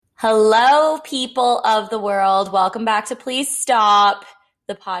Hello, people of the world. Welcome back to Please Stop,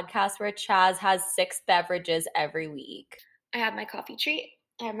 the podcast where Chaz has 6 beverages every week. I have my coffee treat.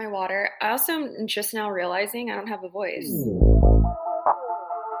 I have my water. I also am just now realizing I don't have a voice.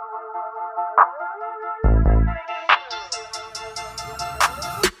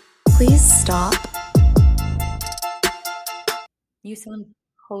 Please stop. You sound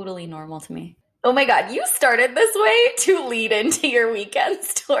totally normal to me. Oh my God, you started this way to lead into your weekend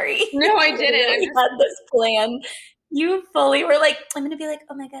story. No, I didn't. You really had this plan. You fully were like, I'm going to be like,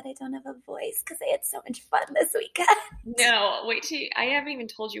 oh my God, I don't have a voice because I had so much fun this weekend. No, wait till I haven't even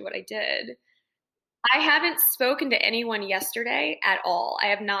told you what I did. I haven't spoken to anyone yesterday at all. I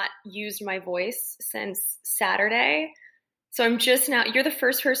have not used my voice since Saturday. So I'm just now, you're the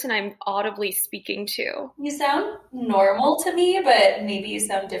first person I'm audibly speaking to. You sound normal to me, but maybe you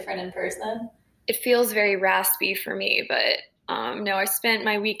sound different in person. It feels very raspy for me, but no, I spent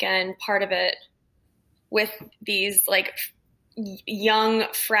my weekend, part of it, with these like young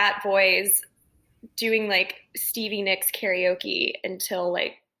frat boys doing like Stevie Nicks karaoke until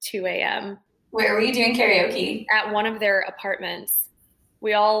like 2 a.m. Where were you doing karaoke? At one of their apartments.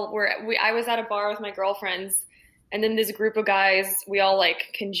 I was at a bar with my girlfriends, and then this group of guys, we all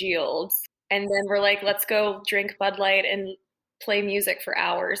like congealed. And then we're like, let's go drink Bud Light and play music for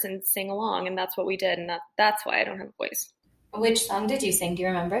hours and sing along. And that's what we did. And that's why I don't have a voice. Which song did you sing? Do you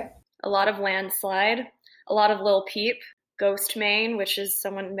remember? A lot of Landslide, a lot of Lil Peep, Ghost Main, which is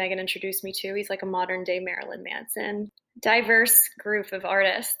someone Megan introduced me to. He's like a modern day Marilyn Manson. Diverse group of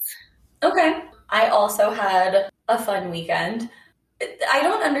artists. Okay. I also had a fun weekend. I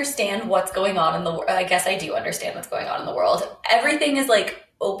don't understand what's going on in the world. I guess I do understand what's going on in the world. Everything is like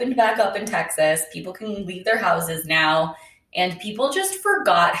opened back up in Texas. People can leave their houses now. And people just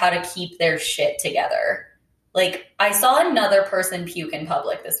forgot how to keep their shit together. Like, I saw another person puke in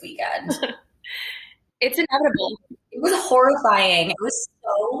public this weekend. It's inevitable. It was horrifying. It was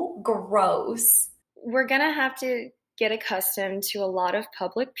so gross. We're going to have to get accustomed to a lot of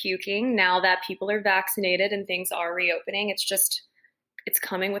public puking now that people are vaccinated and things are reopening. It's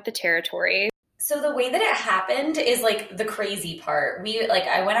coming with the territory. So the way that it happened is like the crazy part.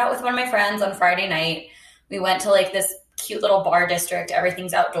 I went out with one of my friends on Friday night. We went to like this cute little bar district.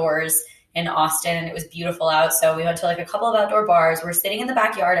 Everything's outdoors in Austin, and it was beautiful out. So we went to like a couple of outdoor bars. We're sitting in the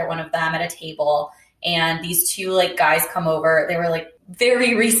backyard at one of them at a table, and these 2 like guys come over. They were like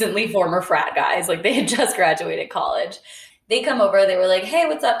very recently former frat guys. Like they had just graduated college. They come over. They were like, hey,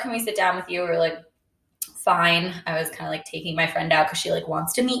 what's up? Can we sit down with you? We were like, fine. I was kind of like taking my friend out because she like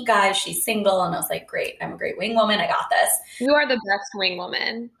wants to meet guys. She's single. And I was like, great. I'm a great wing woman. I got this. You are the best wing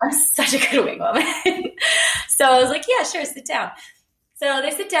woman. I'm such a good wing woman. So I was like, yeah, sure. Sit down. So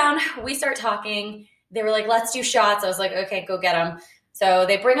they sit down. We start talking. They were like, let's do shots. I was like, okay, go get them. So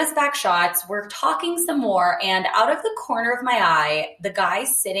they bring us back shots. We're talking some more. And out of the corner of my eye, the guy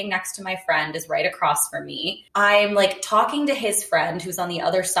sitting next to my friend is right across from me. I'm like talking to his friend who's on the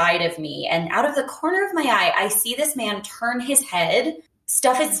other side of me. And out of the corner of my eye, I see this man turn his head.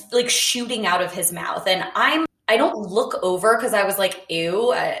 Stuff is like shooting out of his mouth. And I don't look over because I was like,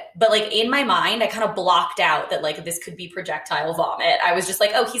 ew. But like in my mind, I kind of blocked out that like this could be projectile vomit. I was just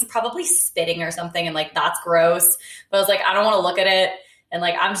like, oh, he's probably spitting or something. And like, that's gross. But I was like, I don't want to look at it. And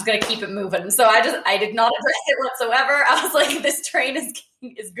like, I'm just going to keep it moving. So I did not address it whatsoever. I was like, this train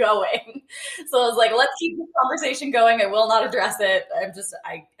is going. So I was like, let's keep this conversation going. I will not address it.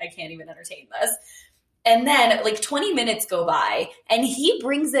 I can't even entertain this. And then like 20 minutes go by and he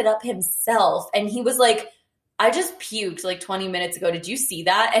brings it up himself. And he was like, I just puked like 20 minutes ago. Did you see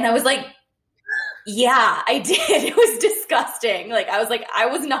that? And I was like, yeah, I did. It was disgusting. Like, I was like, I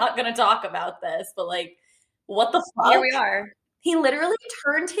was not going to talk about this, but like, what the fuck? Here we are. He literally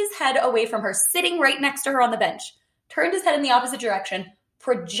turned his head away from her, sitting right next to her on the bench, turned his head in the opposite direction,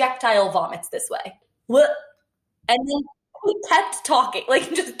 projectile vomits this way. What? And then he kept talking,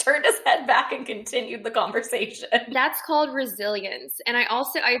 like just turned his head back and continued the conversation. That's called resilience. And I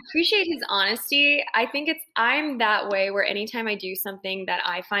appreciate his honesty. I think I'm that way where anytime I do something that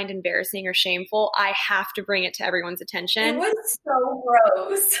I find embarrassing or shameful, I have to bring it to everyone's attention. It was so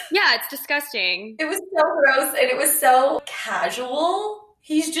gross. Yeah, it's disgusting. It was so gross and it was so casual.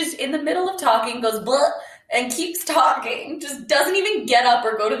 He's just in the middle of talking, goes blah, and keeps talking. Just doesn't even get up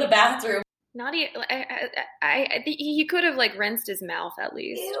or go to the bathroom. Not even, he could have like rinsed his mouth at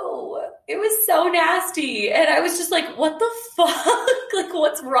least. Ew, it was so nasty. And I was just like, what the fuck? Like,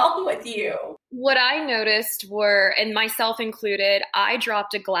 what's wrong with you? What I noticed were, and myself included, I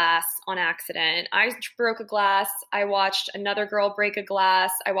dropped a glass on accident. I broke a glass. I watched another girl break a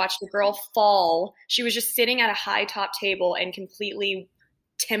glass. I watched a girl fall. She was just sitting at a high top table and completely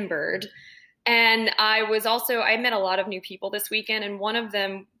timbered. And I met a lot of new people this weekend, and one of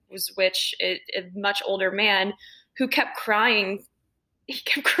them was a much older man who kept crying. He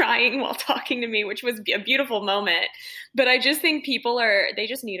kept crying while talking to me, which was a beautiful moment. But I just think they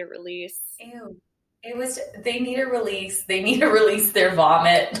just need a release. Ew. They need a release. They need to release their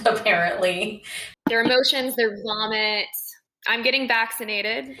vomit, apparently. Their emotions, their vomit. I'm getting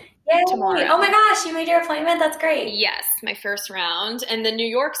vaccinated tomorrow. Oh my gosh, you made your appointment? That's great. Yes, my first round. And then New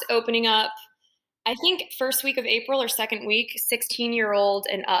York's opening up, I think first week of April or second week, 16-year-old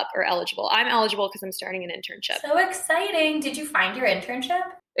and up are eligible. I'm eligible because I'm starting an internship. So exciting. Did you find your internship?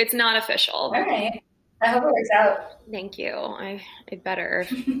 It's not official. All right. I hope it works out. Thank you. It better.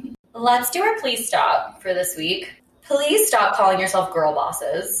 Let's do our please stop for this week. Please stop calling yourself girl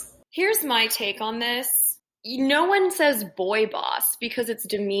bosses. Here's my take on this. No one says boy boss because it's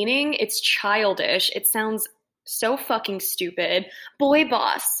demeaning. It's childish. It sounds so fucking stupid. Boy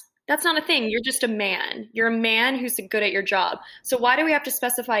boss. That's not a thing. You're just a man. You're a man who's good at your job. So why do we have to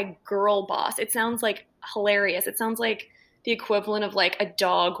specify girl boss? It sounds like hilarious. It sounds like the equivalent of like a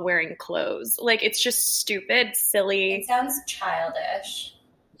dog wearing clothes. Like it's just stupid, silly. It sounds childish.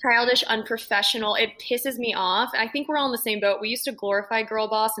 Childish, unprofessional. It pisses me off. I think we're all in the same boat. We used to glorify girl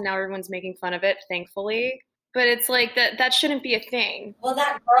boss and now everyone's making fun of it, thankfully. But it's like that shouldn't be a thing. Well,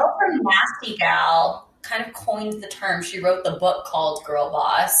 that girl from Nasty Gal kind of coined the term. She wrote the book called Girl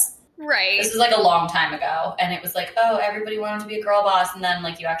Boss. Right. This was like a long time ago. And it was like, oh, everybody wanted to be a girl boss. And then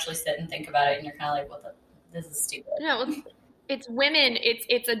like you actually sit and think about it and you're kind of like, this is stupid. No, it's women.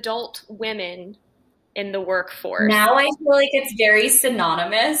 It's adult women in the workforce. Now I feel like it's very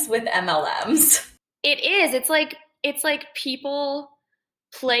synonymous with MLMs. It is. It's like people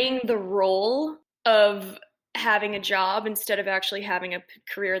playing the role of having a job instead of actually having a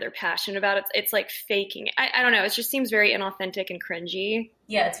career they're passionate about. It's like faking it. I don't know. It just seems very inauthentic and cringy.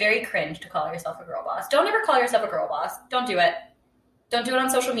 Yeah, it's very cringe to call yourself a girl boss. Don't ever call yourself a girl boss. Don't do it. Don't do it on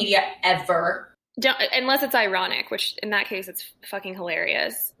social media ever. Don't, unless it's ironic, which in that case it's fucking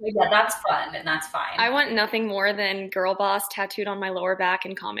hilarious. Yeah, that's fun and that's fine. I want nothing more than girl boss tattooed on my lower back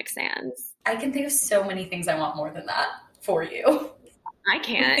in Comic Sans. I can think of so many things I want more than that for you. I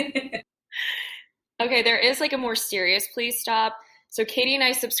can't. Okay, there is like a more serious please stop. So Katie and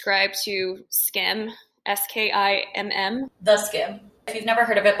I subscribe to Skim, SKIMM. The Skim. If you've never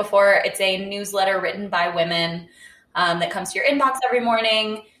heard of it before, it's a newsletter written by women that comes to your inbox every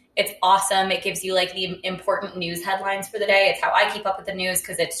morning. It's awesome. It gives you like the important news headlines for the day. It's how I keep up with the news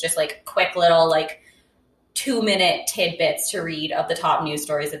because it's just like quick little like 2-minute tidbits to read of the top news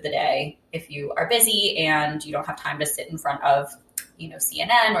stories of the day. If you are busy and you don't have time to sit in front of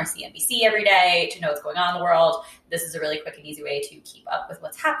CNN or CNBC every day to know what's going on in the world, this is a really quick and easy way to keep up with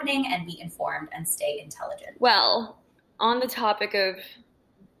what's happening and be informed and stay intelligent. Well, on the topic of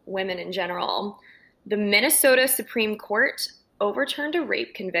women in general, the Minnesota Supreme Court overturned a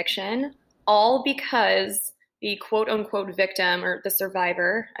rape conviction, all because the quote-unquote victim, or the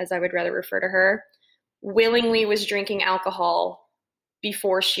survivor, as I would rather refer to her, willingly was drinking alcohol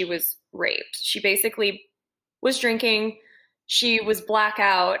before she was raped. She basically was drinking, she was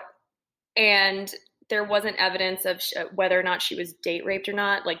blackout, and there wasn't evidence of whether or not she was date raped or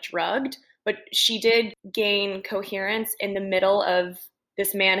not, like drugged, but she did gain coherence in the middle of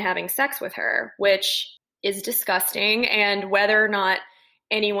this man having sex with her, which is disgusting. And whether or not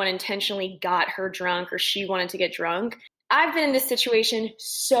anyone intentionally got her drunk or she wanted to get drunk, I've been in this situation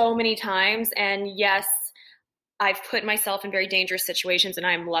so many times. And yes, I've put myself in very dangerous situations and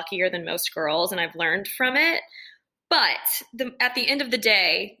I'm luckier than most girls and I've learned from it. But at the end of the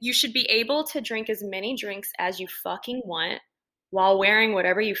day, you should be able to drink as many drinks as you fucking want while wearing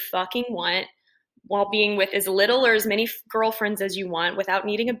whatever you fucking want, while being with as little or as many girlfriends as you want without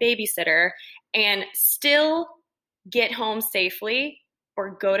needing a babysitter, and still get home safely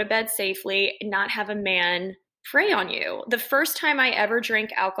or go to bed safely and not have a man prey on you. The first time I ever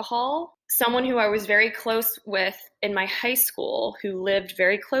drank alcohol, someone who I was very close with in my high school who lived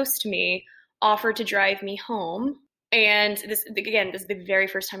very close to me offered to drive me home. And this is the very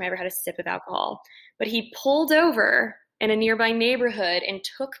first time I ever had a sip of alcohol. But he pulled over in a nearby neighborhood and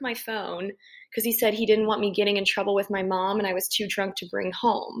took my phone because he said he didn't want me getting in trouble with my mom and I was too drunk to bring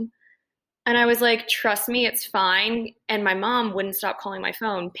home. And I was like, trust me, it's fine. And my mom wouldn't stop calling my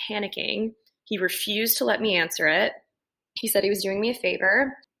phone, panicking. He refused to let me answer it. He said he was doing me a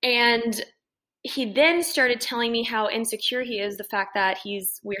favor. And he then started telling me how insecure he is, the fact that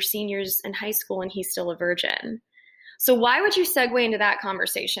we're seniors in high school and he's still a virgin. So why would you segue into that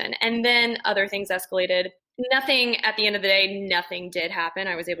conversation? And then other things escalated. Nothing, at the end of the day, nothing did happen.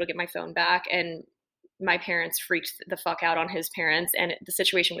 I was able to get my phone back and my parents freaked the fuck out on his parents, and the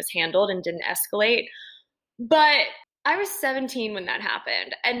situation was handled and didn't escalate. But I was 17 when that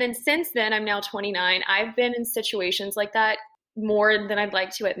happened. And then since then, I'm now 29. I've been in situations like that more than I'd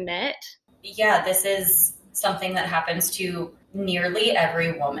like to admit. Yeah, this is something that happens to nearly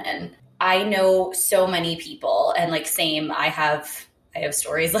every woman. I know so many people, and like same, I have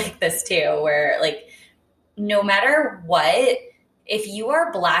stories like this too, where like no matter what, if you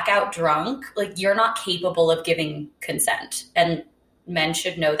are blackout drunk, like you're not capable of giving consent. And men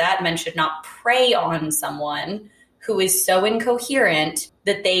should know that. Men should not prey on someone who is so incoherent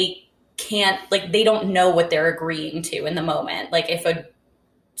that they can't, like, they don't know what they're agreeing to in the moment. Like, if a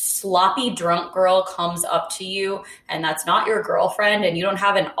sloppy drunk girl comes up to you and that's not your girlfriend and you don't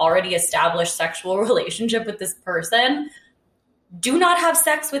have an already established sexual relationship with this person, do not have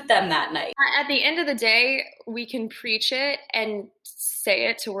sex with them that night. At the end of the day, we can preach it and say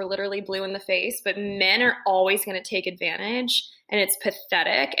it till we're literally blue in the face, but men are always going to take advantage, and it's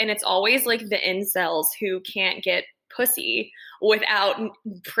pathetic. And it's always like the incels who can't get pussy without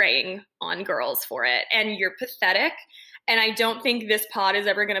preying on girls for it. And you're pathetic. And I don't think this pod is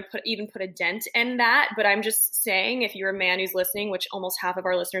ever going to even put a dent in that. But I'm just saying, if you're a man who's listening, which almost half of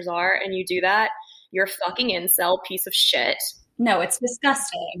our listeners are, and you do that, you're a fucking incel piece of shit. No, it's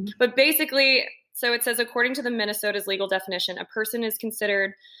disgusting. But basically, so it says, according to the Minnesota's legal definition, a person is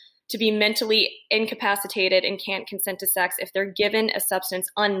considered to be mentally incapacitated and can't consent to sex if they're given a substance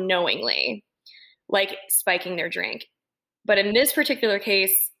unknowingly, like spiking their drink. But in this particular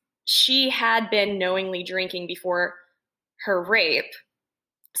case, she had been knowingly drinking before her rape.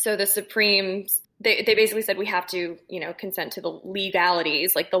 So the Supremes, they basically said we have to, consent to the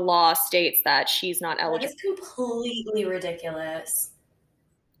legalities. Like the law states that she's not eligible. That is completely ridiculous.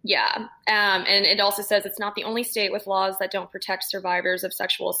 Yeah. And it also says it's not the only state with laws that don't protect survivors of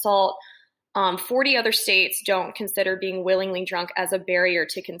sexual assault. 40 other states don't consider being willingly drunk as a barrier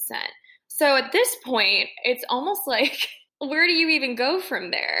to consent. So at this point, it's almost like, where do you even go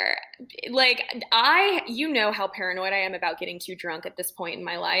from there? Like, you know how paranoid I am about getting too drunk at this point in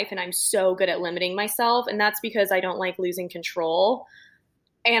my life, and I'm so good at limiting myself, and that's because I don't like losing control,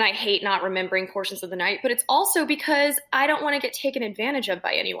 and I hate not remembering portions of the night, but it's also because I don't want to get taken advantage of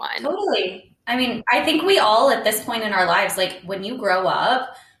by anyone. Totally. I mean, I think we all at this point in our lives, like when you grow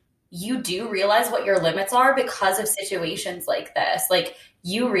up, you do realize what your limits are because of situations like this. Like,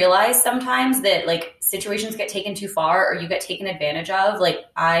 you realize sometimes that like situations get taken too far or you get taken advantage of. Like,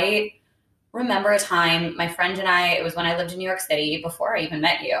 I remember a time my friend and I, it was when I lived in New York City before I even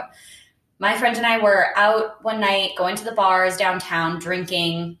met you. My friend and I were out one night going to the bars downtown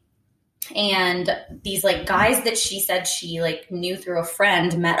drinking, and these like guys that she said she like knew through a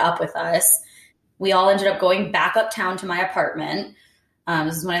friend met up with us. We all ended up going back uptown to my apartment.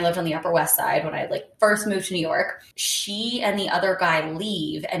 This is when I lived on the Upper West Side, when I like first moved to New York. She and the other guy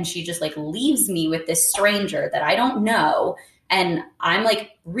leave, and she just like leaves me with this stranger that I don't know. And I'm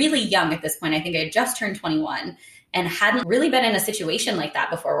like really young at this point. I think I had just turned 21 and hadn't really been in a situation like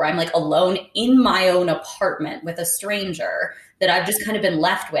that before, where I'm like alone in my own apartment with a stranger that I've just kind of been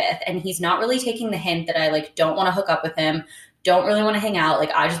left with. And he's not really taking the hint that I like don't want to hook up with him, don't really want to hang out.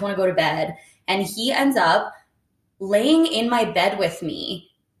 Like, I just want to go to bed. And he ends up laying in my bed with me,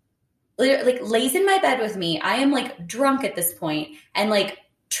 like lays in my bed with me. I am like drunk at this point and like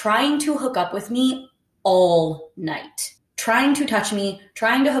trying to hook up with me all night, trying to touch me,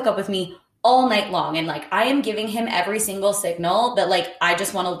 trying to hook up with me all night long. And like, I am giving him every single signal that like, I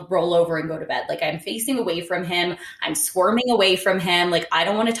just want to roll over and go to bed. Like, I'm facing away from him. I'm squirming away from him. Like, I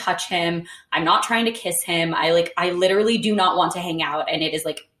don't want to touch him. I'm not trying to kiss him. I literally do not want to hang out. And it is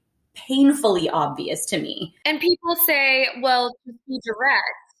like painfully obvious to me. And people say, well, just be direct.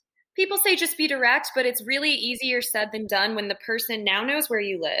 People say just be direct, but it's really easier said than done when the person now knows where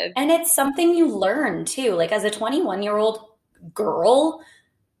you live. And it's something you learn too. Like, as a 21-year-old girl,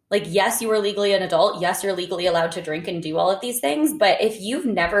 like, yes, you are legally an adult. Yes, you're legally allowed to drink and do all of these things. But if you've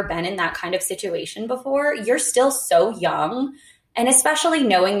never been in that kind of situation before, you're still so young. And especially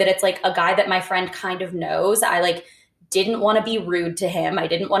knowing that it's like a guy that my friend kind of knows, I like didn't want to be rude to him. I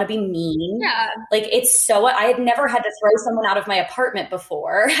didn't want to be mean. Yeah. Like, I had never had to throw someone out of my apartment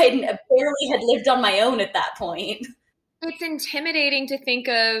before. I barely had lived on my own at that point. It's intimidating to think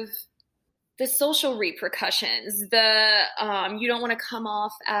of the social repercussions. You don't want to come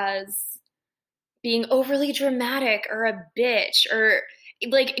off as being overly dramatic or a bitch, or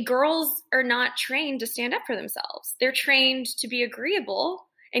like, girls are not trained to stand up for themselves. They're trained to be agreeable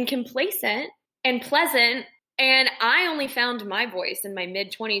and complacent and pleasant. And I only found my voice in my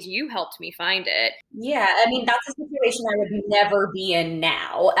mid-20s. You helped me find it. Yeah, I mean, that's a situation I would never be in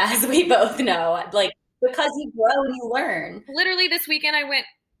now, as we both know. Like, Because you grow and you learn. Literally this weekend I went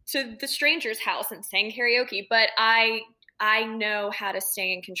to the stranger's house and sang karaoke, but I know how to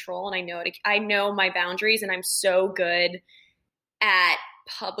stay in control, and I know my boundaries, and I'm so good at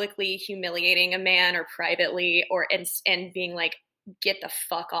publicly humiliating a man or privately and being like, get the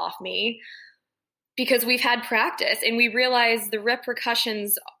fuck off me, because we've had practice and we realize the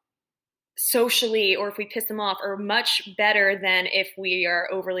repercussions socially, or if we piss them off, are much better than if we are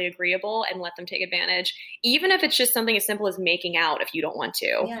overly agreeable and let them take advantage. Even if it's just something as simple as making out if you don't want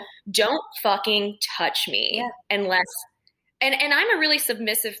to. Yeah. Don't fucking touch me unless and I'm a really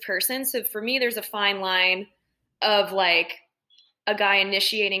submissive person, so for me there's a fine line of like a guy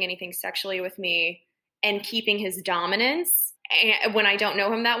initiating anything sexually with me and keeping his dominance when I don't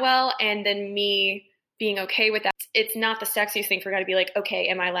know him that well, and then me being okay with that. It's not the sexiest thing for a guy to be like, okay,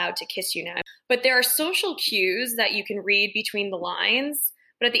 am I allowed to kiss you now? But there are social cues that you can read between the lines.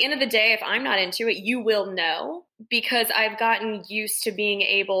 But at the end of the day, if I'm not into it, you will know, because I've gotten used to being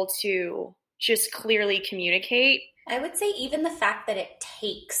able to just clearly communicate. I would say even the fact that it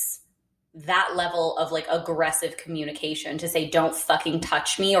takes that level of like aggressive communication to say, don't fucking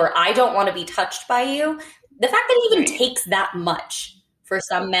touch me, or I don't want to be touched by you. The fact that it even takes that much for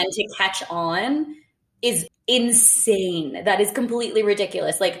some men to catch on is insane. That is completely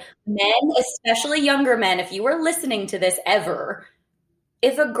ridiculous. Like, men, especially younger men, if you are listening to this ever,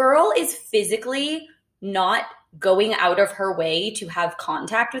 if a girl is physically not going out of her way to have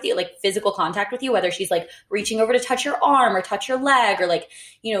contact with you, like physical contact with you, whether she's like reaching over to touch your arm or touch your leg, or like,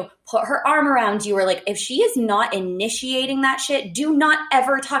 you know, put her arm around you, or like, if she is not initiating that shit, do not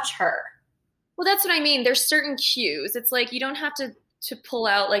ever touch her. Well, that's what I mean. There's certain cues. It's like, you don't have to pull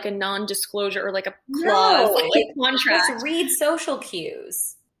out like a non-disclosure or like a clause, no, like a contract. Just read social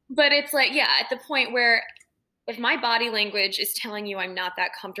cues. But it's like, yeah, at the point where if my body language is telling you I'm not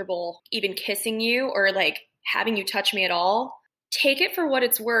that comfortable even kissing you or like having you touch me at all, take it for what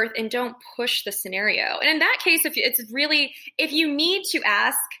it's worth and don't push the scenario. And in that case, if you need to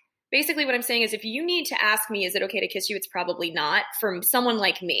ask, basically what I'm saying is, if you need to ask me, is it okay to kiss you? It's probably not, from someone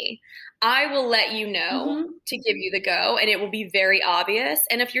like me. I will let you know to give you the go, and it will be very obvious.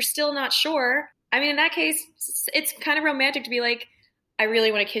 And if you're still not sure, I mean, in that case, it's kind of romantic to be like, I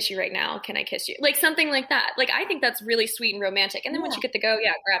really want to kiss you right now. Can I kiss you? Like something like that. Like, I think that's really sweet and romantic. And then once you get the go,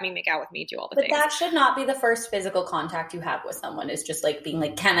 grab me, make out with me, do all the things. But that should not be the first physical contact you have with someone, is just like being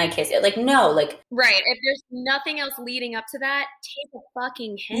like, can I kiss you? Like, no, like. Right. If there's nothing else leading up to that, take a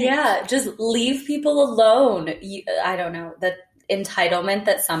fucking hint. Yeah, just leave people alone. I don't know. The entitlement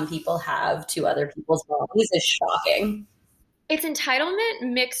that some people have to other people's bodies is shocking. It's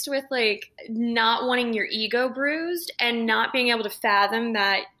entitlement mixed with like not wanting your ego bruised and not being able to fathom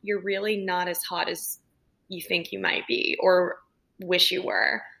that you're really not as hot as you think you might be or wish you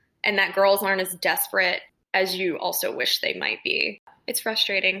were. And that girls aren't as desperate as you also wish they might be. It's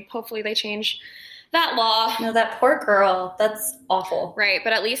frustrating. Hopefully they change that law. No, that poor girl. That's awful. Right.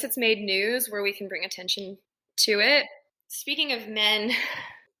 But at least it's made news where we can bring attention to it. Speaking of men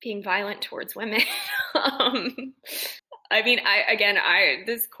being violent towards women, I mean,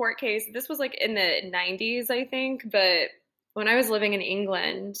 this court case, this was like in the 90s, I think. But when I was living in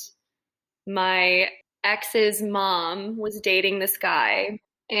England, my ex's mom was dating this guy,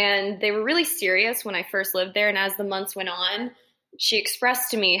 and they were really serious when I first lived there. And as the months went on, she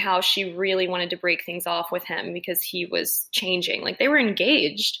expressed to me how she really wanted to break things off with him because he was changing. Like, they were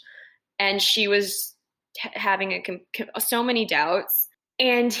engaged, and she was having so many doubts.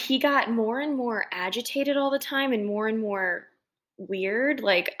 And he got more and more agitated all the time and more weird.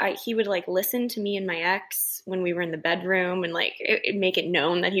 Like, he would like listen to me and my ex when we were in the bedroom, and like it make it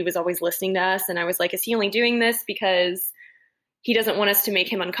known that he was always listening to us. And I was like, is he only doing this because he doesn't want us to make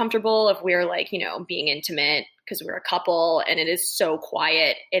him uncomfortable if we're like, you know, being intimate, because we're a couple and it is so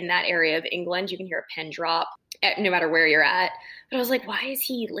quiet in that area of England. You can hear a pin drop no matter where you're at. But I was like, why is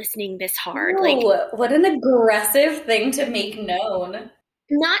he listening this hard? No, like, what an aggressive thing to make known.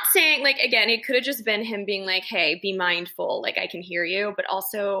 Not saying, like, again, it could have just been him being like, hey, be mindful, like, I can hear you. But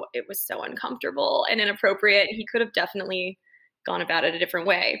also, it was so uncomfortable and inappropriate. He could have definitely gone about it a different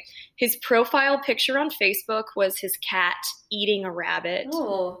way. His profile picture on Facebook was his cat eating a rabbit.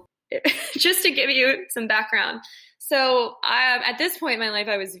 Oh. Just to give you some background. So at this point in my life,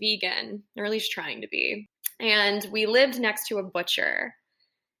 I was vegan, or at least trying to be. And we lived next to a butcher.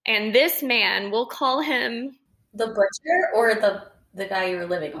 And this man, we'll call him... The butcher or the guy you were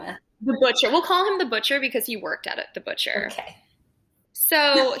living with? The butcher. We'll call him the butcher because he worked at the butcher. Okay.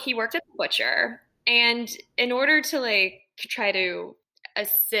 So he worked at the butcher, and in order to like try to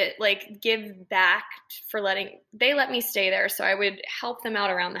give back for they let me stay there, so I would help them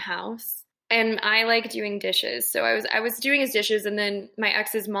out around the house. And I like doing dishes. So I was doing his dishes, and then my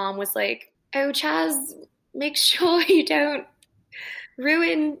ex's mom was like, "Oh, Chaz, make sure you don't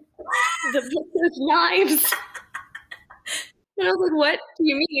ruin those knives." And I was like, "What do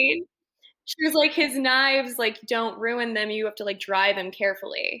you mean?" She was like, "His knives, like, don't ruin them. You have to like dry them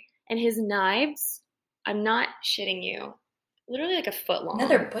carefully." And his knives, I'm not shitting you, literally like a foot long. No,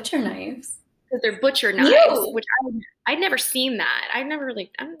 they're butcher knives. Because they're butcher knives, Ew. which I'd never seen that. I'm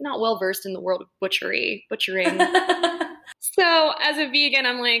not well versed in the world of butchering. So as a vegan,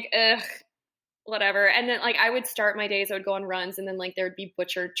 I'm like, ugh, whatever. And then like I would start my days, I would go on runs, and then like there would be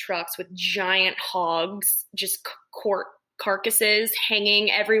butcher trucks with giant hogs, just carcasses hanging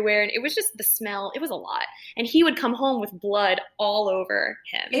everywhere. And it was just the smell. It was a lot. And he would come home with blood all over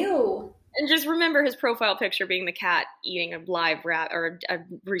him. Ew. And just remember his profile picture being the cat eating a live rat or a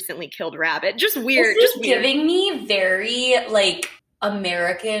recently killed rabbit. Just weird. This is just weird. giving me very like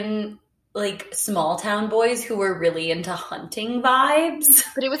American, like small town boys who were really into hunting vibes.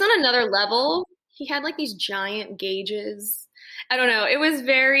 But it was on another level. He had like these giant gauges. I don't know. It was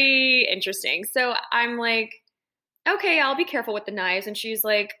very interesting. So I'm like, okay, I'll be careful with the knives. And she's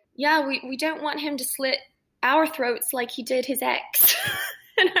like, yeah, we don't want him to slit our throats like he did his ex.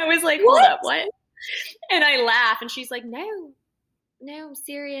 And I was like, hold up, what? And I laugh, and she's like, no, I'm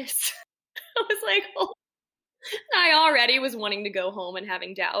serious. I was like, oh. I already was wanting to go home and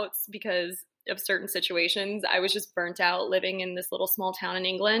having doubts because of certain situations. I was just burnt out living in this little small town in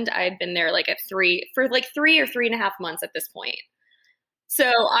England. I had been there like for 3 or 3.5 months at this point.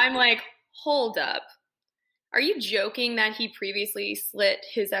 So I'm like, hold up. Are you joking that he previously slit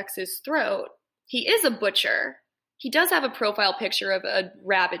his ex's throat? He is a butcher. He does have a profile picture of a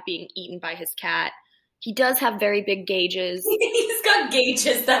rabbit being eaten by his cat. He does have very big gauges. He's got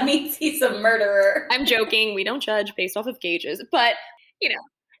gauges. That means he's a murderer. I'm joking. We don't judge based off of gauges. But, you know,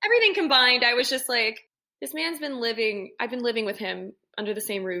 everything combined, I was just like, this man's I've been living with him under the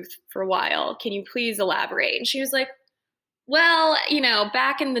same roof for a while. Can you please elaborate? And she was like, well, you know,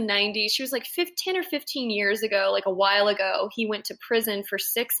 back in the 90s, she was like 10 or 15 years ago, like a while ago, he went to prison for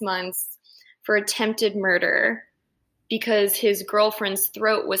 6 months for attempted murder because his girlfriend's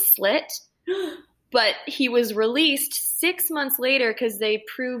throat was slit. But he was released 6 months later because they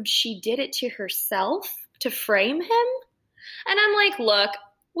proved she did it to herself to frame him. And I'm like, look,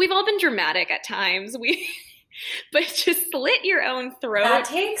 we've all been dramatic at times. But just slit your own throat. That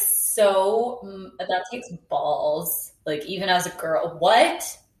takes balls. Like, even as a girl,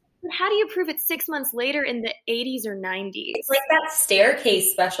 what? How do you prove it 6 months later in the 80s or 90s? It's like that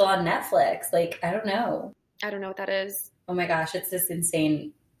staircase special on Netflix. Like, I don't know. I don't know what that is. Oh my gosh, it's this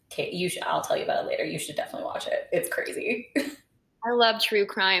insane. I'll tell you about it later. You should definitely watch it. It's crazy. I love true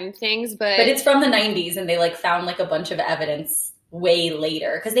crime things, but it's from the 90s, and they like found like a bunch of evidence way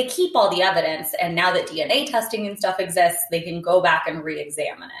later because they keep all the evidence, and now that DNA testing and stuff exists, they can go back and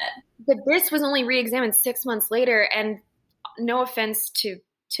re-examine it. But this was only re-examined 6 months later, and no offense to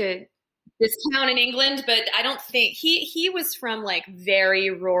this town in England, but I don't think he was from like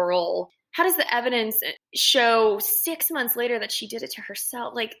very rural. How does the evidence show 6 months later that she did it to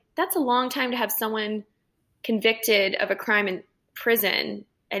herself? Like, that's a long time to have someone convicted of a crime in prison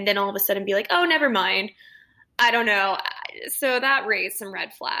and then all of a sudden be like, oh, never mind. I don't know. So that raised some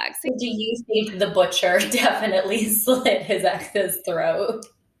red flags. Do you think the butcher definitely slit his ex's throat?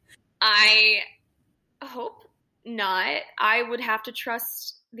 I hope not. I would have to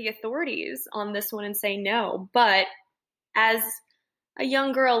trust the authorities on this one and say no. But as a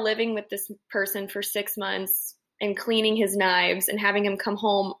young girl living with this person for 6 months and cleaning his knives and having him come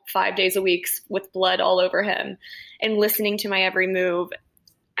home 5 days a week with blood all over him and listening to my every move,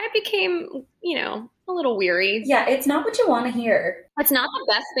 I became, a little weary. Yeah, it's not what you want to hear. It's not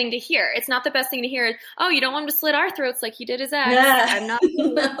the best thing to hear. It's not the best thing to hear. Oh, you don't want him to slit our throats like he did his ex. Yeah. I'm not.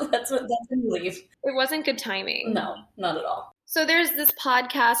 No, that's when you leave. It wasn't good timing. No, not at all. So there's this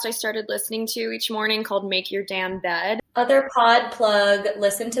podcast I started listening to each morning called Make Your Damn Bed. Other pod plug,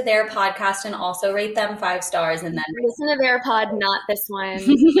 listen to their podcast and also rate them 5 stars and then listen to their pod, not this one.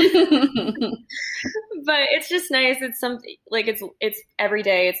 But it's just nice. It's something like it's every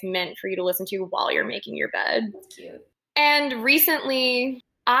day. It's meant for you to listen to while you're making your bed. That's cute. And recently,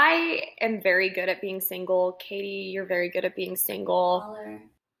 I am very good at being single. Katie, you're very good at being single. Baller.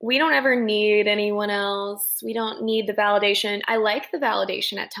 We don't ever need anyone else. We don't need the validation. I like the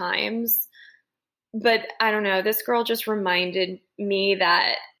validation at times, but I don't know. This girl just reminded me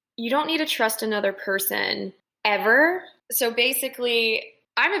that you don't need to trust another person ever. So basically,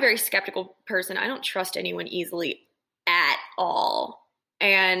 I'm a very skeptical person. I don't trust anyone easily at all.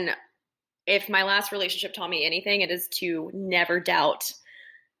 And if my last relationship taught me anything, it is to never doubt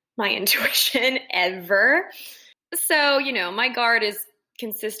my intuition ever. So, my guard is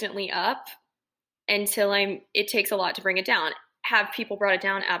consistently up until it takes a lot to bring it down. Have people brought it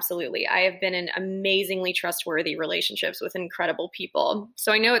down? Absolutely. I have been in amazingly trustworthy relationships with incredible people.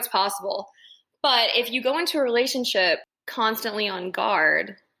 So I know it's possible. But if you go into a relationship constantly on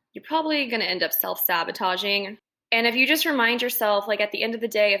guard, you're probably going to end up self-sabotaging. And if you just remind yourself, like at the end of the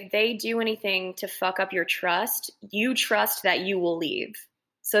day, if they do anything to fuck up your trust, you trust that you will leave.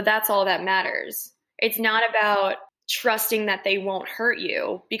 So that's all that matters. It's not about trusting that they won't hurt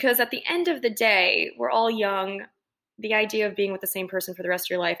you, because at the end of the day, we're all young. The idea of being with the same person for the rest of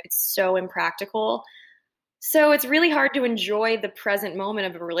your life, it's so impractical. So it's really hard to enjoy the present moment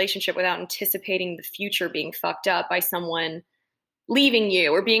of a relationship without anticipating the future being fucked up by someone leaving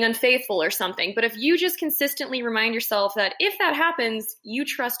you or being unfaithful or something. But if you just consistently remind yourself that if that happens, you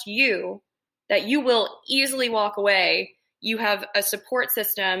trust you, that you will easily walk away. You have a support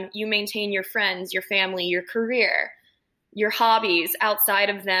system. You maintain your friends, your family, your career, your hobbies outside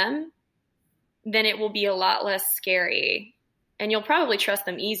of them, then it will be a lot less scary. And you'll probably trust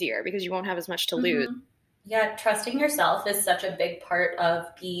them easier because you won't have as much to lose. Yeah, trusting yourself is such a big part of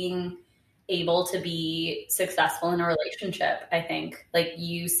being able to be successful in a relationship, I think. Like,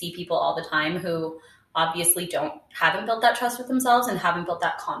 you see people all the time who obviously haven't built that trust with themselves and haven't built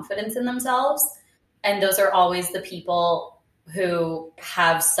that confidence in themselves. And those are always the people who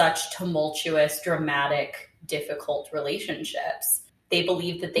have such tumultuous, dramatic, difficult relationships. They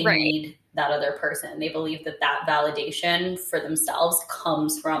believe that they need that other person. They believe that validation for themselves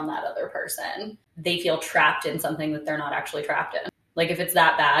comes from that other person. They feel trapped in something that they're not actually trapped in. Like, if it's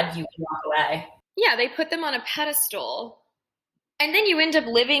that bad, you can walk away. Yeah, they put them on a pedestal. And then you end up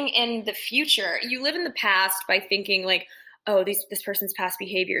living in the future. You live in the past by thinking like, oh, this person's past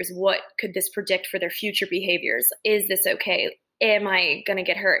behaviors, what could this predict for their future behaviors? Is this okay? Am I going to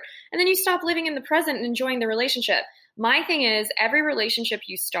get hurt? And then you stop living in the present and enjoying the relationship. My thing is, every relationship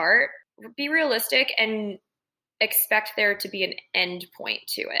you start, be realistic and expect there to be an end point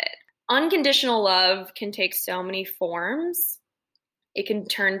to it. Unconditional love can take so many forms. It can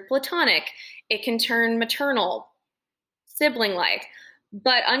turn platonic. It can turn maternal, sibling-like.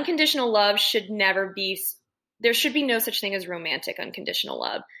 But unconditional love should never be, there should be no such thing as romantic unconditional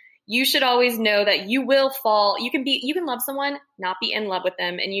love. You should always know that you will fall. You can love someone, not be in love with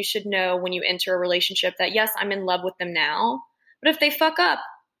them. And you should know when you enter a relationship that, yes, I'm in love with them now. But if they fuck up,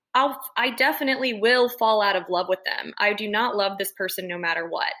 I definitely will fall out of love with them. I do not love this person no matter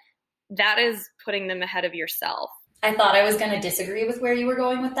what. That is putting them ahead of yourself. I thought I was going to disagree with where you were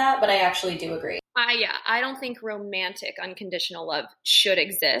going with that, but I actually do agree. I don't think romantic unconditional love should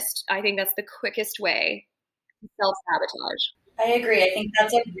exist. I think that's the quickest way to self-sabotage. I agree. I think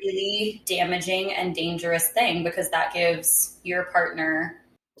that's a really damaging and dangerous thing because that gives your partner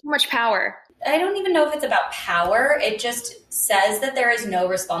too much power. I don't even know if it's about power. It just says that there is no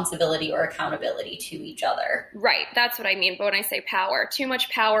responsibility or accountability to each other. Right. That's what I mean. But when I say power, too much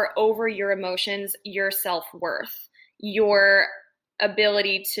power over your emotions, your self-worth, your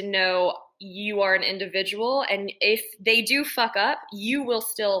ability to know you are an individual. And if they do fuck up, you will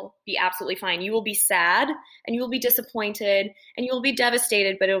still be absolutely fine. You will be sad and you will be disappointed and you will be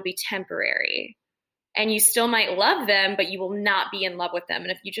devastated, but it will be temporary. And you still might love them, but you will not be in love with them.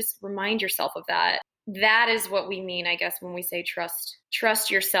 And if you just remind yourself of that, that is what we mean, I guess, when we say trust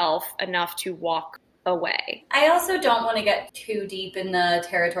yourself enough to walk away. I also don't want to get too deep in the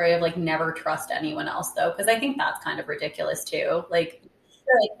territory of like never trust anyone else though, because I think that's kind of ridiculous too. Like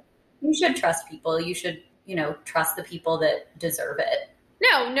you should trust people. You should, trust the people that deserve it.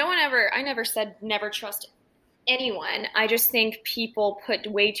 I never said never trust anyone. I just think people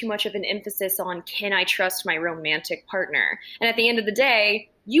put way too much of an emphasis on, can I trust my romantic partner? And at the end of the day,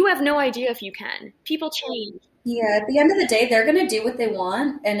 you have no idea if you can. People change. Yeah, at the end of the day, they're going to do what they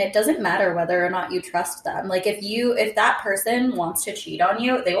want, and it doesn't matter whether or not you trust them. Like if that person wants to cheat on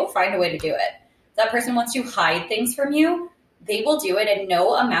you, they will find a way to do it. If that person wants to hide things from you, they will do it, and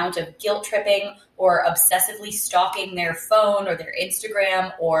no amount of guilt tripping or obsessively stalking their phone or their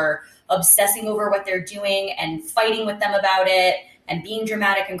Instagram or obsessing over what they're doing and fighting with them about it and being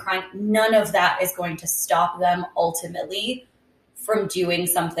dramatic and crying, none of that is going to stop them ultimately from doing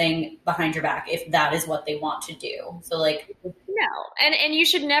something behind your back if that is what they want to do. So no. And you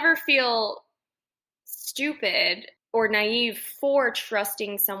should never feel stupid or naive for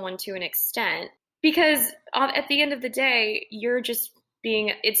trusting someone to an extent, because at the end of the day, you're just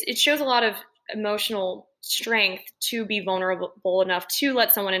it shows a lot of emotional strength to be vulnerable enough to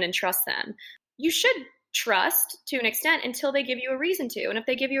let someone in and trust them. You should trust to an extent until they give you a reason to. And if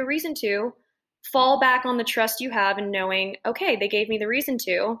they give you a reason to, fall back on the trust you have and knowing, okay, they gave me the reason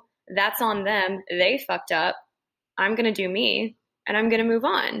to. That's on them. They fucked up. I'm going to do me and I'm going to move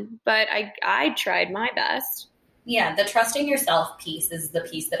on. But I tried my best. Yeah, the trusting yourself piece is the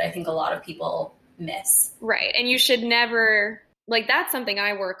piece that I think a lot of people miss. Right. And you should never, like, that's something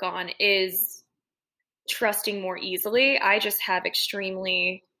I work on, is trusting more easily. I just have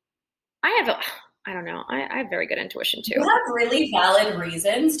I don't know. I have very good intuition too. You have really valid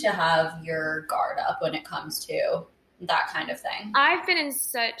reasons to have your guard up when it comes to that kind of thing. I've been in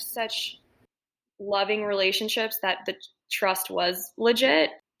such loving relationships that the trust was legit.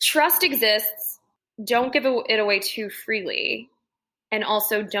 Trust exists. Don't give it away too freely. And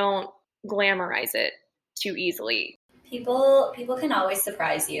also don't glamorize it too easily. People can always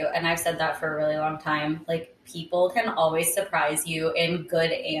surprise you. And I've said that for a really long time. Like, people can always surprise you in good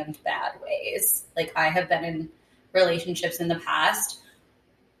and bad ways. Like, I have been in relationships in the past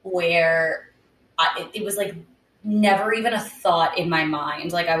where it was like never even a thought in my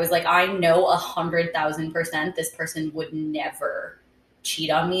mind. Like, I was like, I know 100,000% this person would never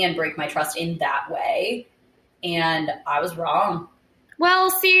cheat on me and break my trust in that way. And I was wrong. Well,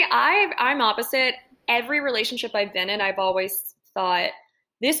 see, I'm opposite. Every relationship I've been in, I've always thought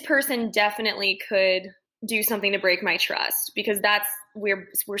this person definitely could do something to break my trust, because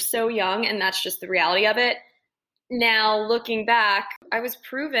we're so young and that's just the reality of it. Now, looking back, I was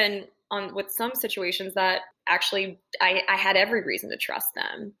proven with some situations that actually I had every reason to trust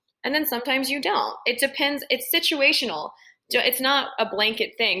them. And then sometimes you don't. It depends. It's situational. It's not a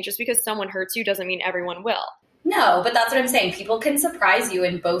blanket thing. Just because someone hurts you doesn't mean everyone will. No, but that's what I'm saying. People can surprise you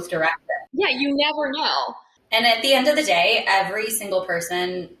in both directions. Yeah, you never know. And at the end of the day, every single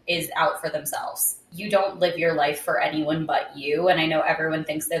person is out for themselves. You don't live your life for anyone but you. And I know everyone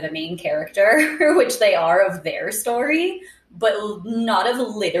thinks they're the main character, which they are, of their story, but not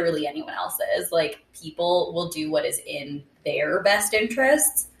of literally anyone else's. Like, people will do what is in their best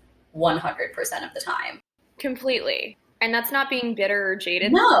interests 100% of the time. Completely. And that's not being bitter or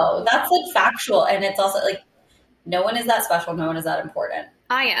jaded. No, that's like factual. And it's also like, no one is that special. No one is that important.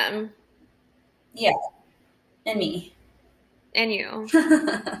 I am. Yeah. And me. And you.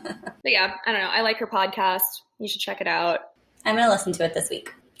 But yeah, I don't know. I like her podcast. You should check it out. I'm going to listen to it this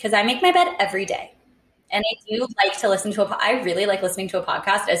week because I make my bed every day. And I do like to listen to I really like listening to a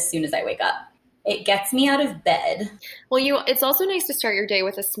podcast as soon as I wake up. It gets me out of bed. Well, it's also nice to start your day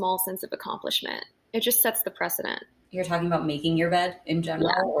with a small sense of accomplishment. It just sets the precedent. You're talking about making your bed in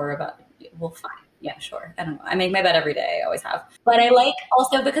general, or about, well, fine. Yeah, sure. I don't know. I make my bed every day. I always have. But I like,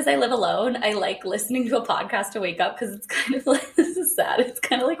 also because I live alone, I like listening to a podcast to wake up, because it's kind of like, this is sad. It's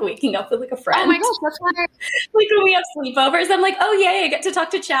kind of like waking up with like a friend. Oh my gosh, that's why. Like when we have sleepovers, I'm like, oh yay, I get to talk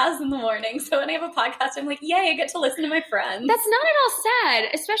to Chaz in the morning. So when I have a podcast, I'm like, yay, I get to listen to my friends. That's not at all sad,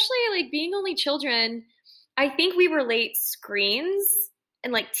 especially like being only children. I think we relate screens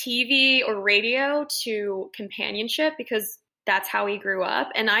and like TV or radio to companionship because that's how we grew up.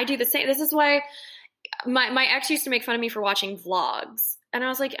 And I do the same. This is why my ex used to make fun of me for watching vlogs. And I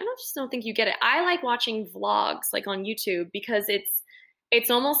was like, just don't think you get it. I like watching vlogs like on YouTube because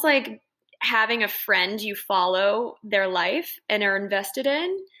it's almost like having a friend you follow their life and are invested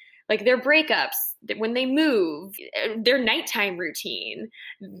in, like their breakups, when they move, their nighttime routine,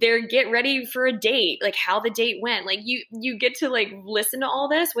 their get ready for a date, like how the date went. Like you get to like listen to all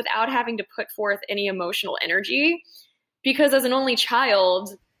this without having to put forth any emotional energy. Because as an only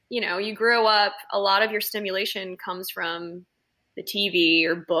child, you grow up, a lot of your stimulation comes from the TV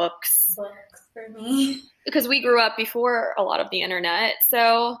or books. Books for me. Because we grew up before a lot of the internet.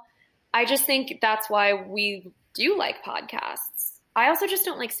 So I just think that's why we do like podcasts. I also just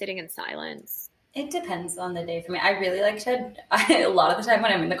don't like sitting in silence. It depends on the day for me. I really like a lot of the time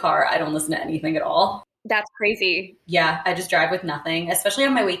when I'm in the car, I don't listen to anything at all. That's crazy. Yeah, I just drive with nothing, especially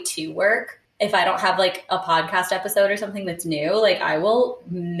on my way to work. If I don't have like a podcast episode or something that's new, like I will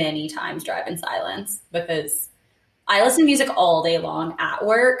many times drive in silence because I listen to music all day long at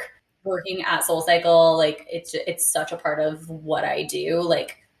work, working at SoulCycle. Like it's such a part of what I do,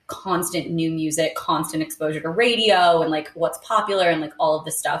 like constant new music, constant exposure to radio and like what's popular and like all of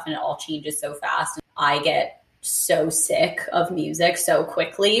this stuff. And it all changes so fast. And I get so sick of music so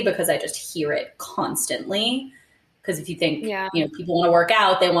quickly because I just hear it constantly. Because if you think, people want to work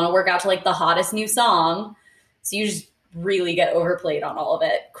out, they want to work out to like the hottest new song. So you just really get overplayed on all of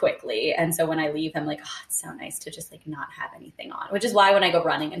it quickly. And so when I leave, I'm like, oh, it's so nice to just like not have anything on, which is why when I go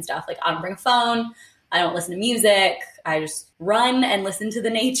running and stuff, like I don't bring a phone. I don't listen to music. I just run and listen to the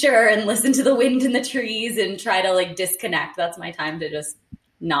nature and listen to the wind in the trees and try to like disconnect. That's my time to just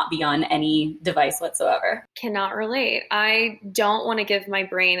not be on any device whatsoever. Cannot relate. I don't want to give my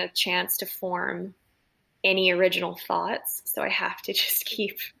brain a chance to form any original thoughts, so I have to just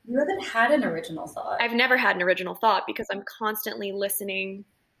keep. You haven't had an original thought. I've never had an original thought because I'm constantly listening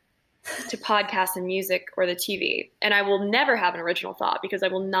to podcasts and music or the TV. And I will never have an original thought because I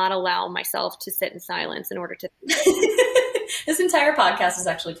will not allow myself to sit in silence in order to. This entire podcast is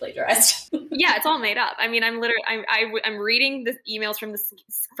actually plagiarized. Yeah, it's all made up. I mean, I'm reading the emails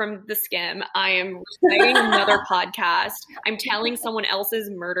from the Skim. I am writing another podcast. I'm telling someone else's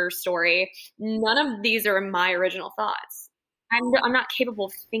murder story. None of these are my original thoughts. I'm not capable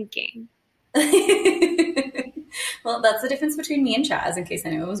of thinking. Well, that's the difference between me and Chaz, in case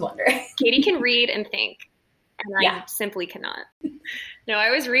anyone was wondering. Katie can read and think, and I simply cannot. No, I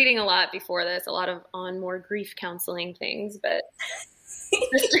was reading a lot before this, a lot of on more grief counseling things, but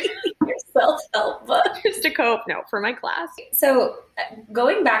your self-help book. Just to cope, for my class. So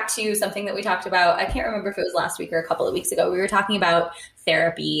going back to something that we talked about, I can't remember if it was last week or a couple of weeks ago, we were talking about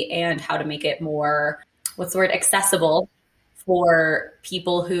therapy and how to make it more, accessible for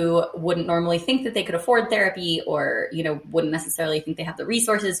people who wouldn't normally think that they could afford therapy or, wouldn't necessarily think they have the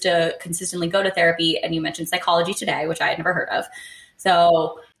resources to consistently go to therapy. And you mentioned Psychology Today, which I had never heard of.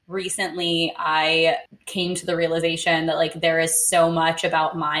 So recently I came to the realization that there is so much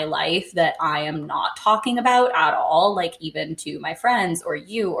about my life that I am not talking about at all, even to my friends or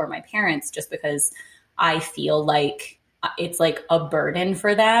you or my parents, just because I feel like it's a burden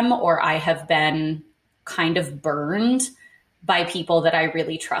for them, or I have been kind of burned by people that I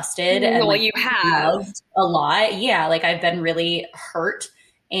really trusted and you have loved a lot. Yeah. I've been really hurt,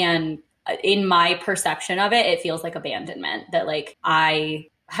 and in my perception of it, it feels like abandonment, that I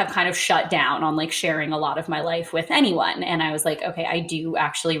have kind of shut down on sharing a lot of my life with anyone. And I was okay, I do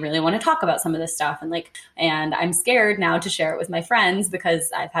actually really want to talk about some of this stuff. And I'm scared now to share it with my friends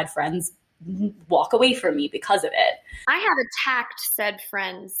because I've had friends walk away from me because of it. I have attacked said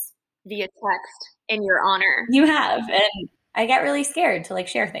friends via text in your honor. You have. And I get really scared to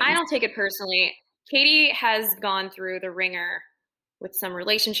share things. I don't take it personally. Katie has gone through the ringer with some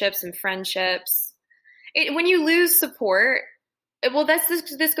relationships and friendships. When you lose support,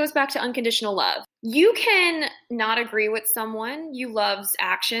 this goes back to unconditional love. You can not agree with someone you love's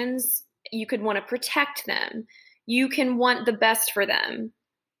actions. You could want to protect them. You can want the best for them.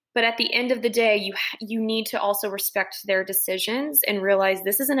 But at the end of the day, you need to also respect their decisions and realize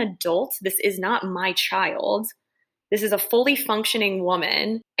this is an adult. This is not my child. This is a fully functioning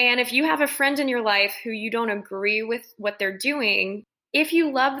woman. And if you have a friend in your life who you don't agree with what they're doing, if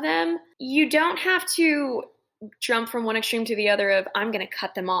you love them, you don't have to jump from one extreme to the other of, I'm going to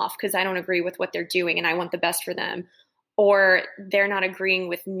cut them off because I don't agree with what they're doing and I want the best for them. Or they're not agreeing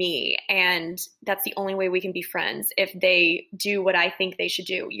with me, and that's the only way we can be friends if they do what I think they should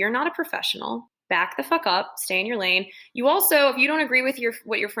do. You're not a professional. Back the fuck up. Stay in your lane. You also, if you don't agree with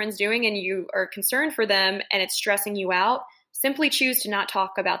what your friend's doing and you are concerned for them and it's stressing you out, simply choose to not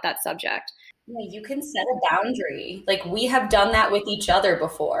talk about that subject. Yeah, you can set a boundary. We have done that with each other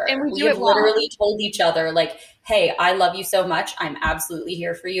before. And we have literally told each other, hey, I love you so much. I'm absolutely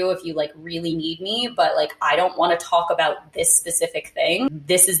here for you if you really need me. But I don't want to talk about this specific thing.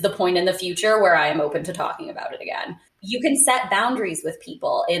 This is the point in the future where I am open to talking about it again. You can set boundaries with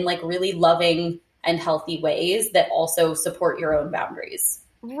people in really loving and healthy ways that also support your own boundaries.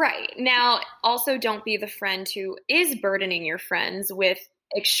 Right. Now, also don't be the friend who is burdening your friends with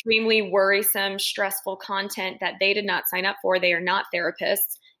extremely worrisome, stressful content that they did not sign up for. They are not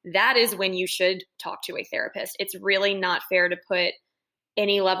therapists. That is when you should talk to a therapist. It's really not fair to put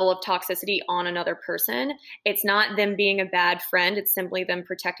any level of toxicity on another person. It's not them being a bad friend. It's simply them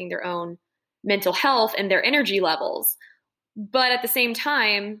protecting their own mental health and their energy levels. But at the same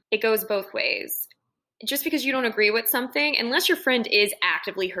time, it goes both ways. Just because you don't agree with something, unless your friend is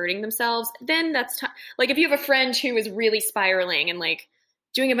actively hurting themselves, then that's if you have a friend who is really spiraling and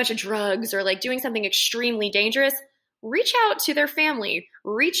doing a bunch of drugs or doing something extremely dangerous, reach out to their family,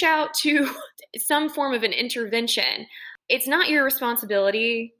 reach out to some form of an intervention. It's not your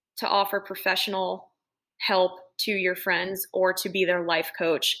responsibility to offer professional help to your friends or to be their life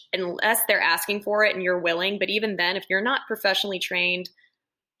coach unless they're asking for it and you're willing. But even then, if you're not professionally trained,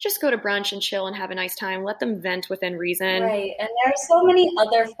 just go to brunch and chill and have a nice time. Let them vent within reason. Right. And there are so many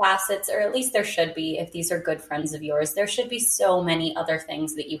other facets, or at least there should be, if these are good friends of yours, there should be so many other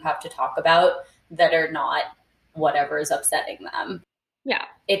things that you have to talk about that are not whatever is upsetting them. Yeah.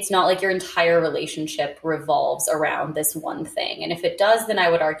 It's not your entire relationship revolves around this one thing. And if it does, then I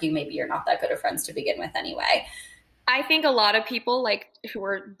would argue maybe you're not that good of friends to begin with anyway. I think a lot of people who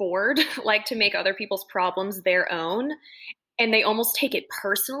are bored like to make other people's problems their own. and they almost take it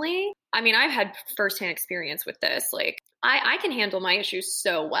personally. I mean, I've had firsthand experience with this. Like, I can handle my issues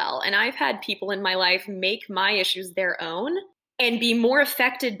so well. And I've had people in my life make my issues their own and be more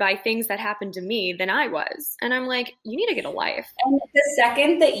affected by things that happened to me than I was. And I'm like, you need to get a life. And the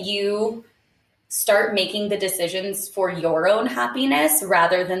second that you start making the decisions for your own happiness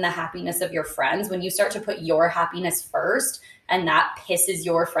rather than the happiness of your friends, when you start to put your happiness first and that pisses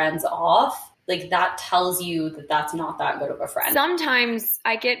your friends off, like that tells you that that's not that good of a friend. Sometimes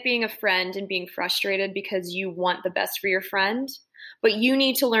I get being a friend and being frustrated because you want the best for your friend, but you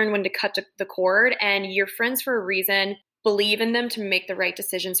need to learn when to cut the cord, and you're friends for a reason. Believe in them to make the right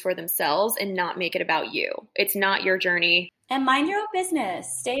decisions for themselves and not make it about you. It's not your journey. And mind your own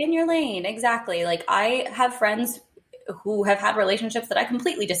business. Stay in your lane. Exactly. Like I have friends who have had relationships that I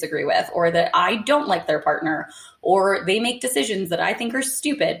completely disagree with, or that I don't like their partner, or they make decisions that I think are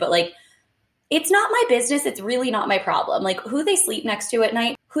stupid, but like, it's not my business. It's really not my problem. Like who they sleep next to at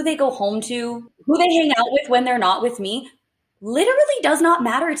night, who they go home to, who they hang out with when they're not with me, literally does not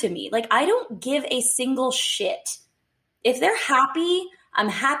matter to me. Like I don't give a single shit. If they're happy, I'm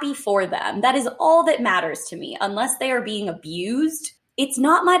happy for them. That is all that matters to me. Unless they are being abused, it's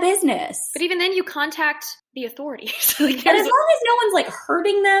not my business. But even then you contact the authorities. Like, and as long as no one's like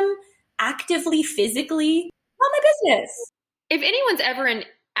hurting them actively, physically, not my business. If anyone's ever in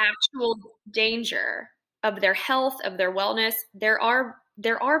actual danger of their health, of their wellness, there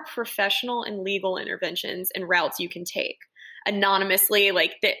are professional and legal interventions and routes you can take anonymously.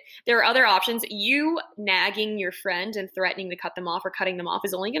 Like there are other options. You nagging your friend and threatening to cut them off or cutting them off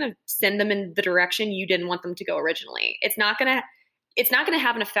is only going to send them in the direction you didn't want them to go originally. It's not going to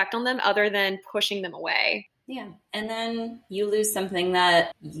have an effect on them other than pushing them away. Yeah. And then you lose something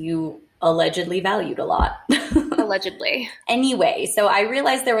that you allegedly valued a lot. Allegedly. Anyway, so I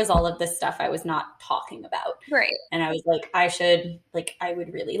realized there was all of this stuff I was not talking about. Right. And I was like, I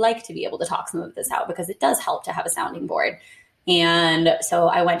would really like to be able to talk some of this out because it does help to have a sounding board. And so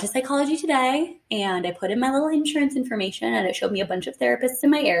I went to Psychology Today and I put in my little insurance information and it showed me a bunch of therapists in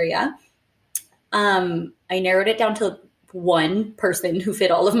my area. I narrowed it down to one person who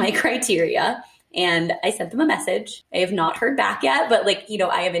fit all of my criteria. And I sent them a message. I have not heard back yet, but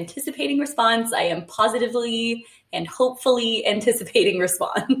I am anticipating response. I am positively and hopefully anticipating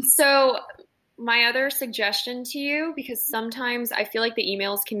response. So my other suggestion to you, because sometimes I feel like the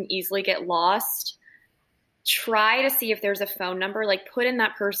emails can easily get lost, try to see if there's a phone number, like put in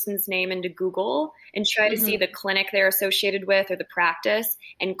that person's name into Google and try to see the clinic they're associated with or the practice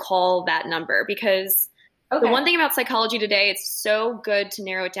and call that number. Because the one thing about Psychology Today, it's so good to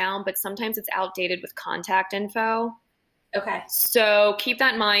narrow it down, but sometimes it's outdated with contact info. Okay. So keep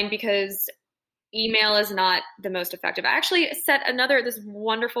that in mind because email is not the most effective. I actually set this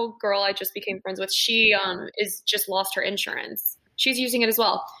wonderful girl I just became friends with. She is just lost her insurance. She's using it as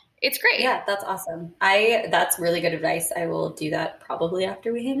well. It's great. Yeah, that's awesome. That's really good advice. I will do that probably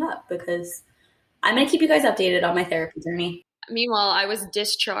after we hang up because I'm going to keep you guys updated on my therapy journey. Meanwhile, I was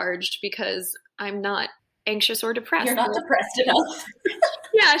discharged because I'm not anxious or depressed. You're not depressed enough.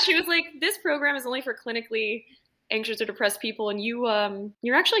 Yeah, she was like, this program is only for clinically anxious or depressed people and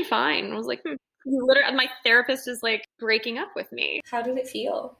you're actually fine. I was like, Literally, my therapist is like breaking up with me. How did it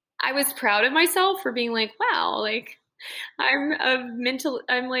feel? I was proud of myself for being like, wow, like I'm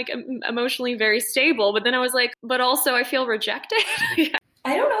emotionally very stable. But then I was like, but also I feel rejected. Yeah.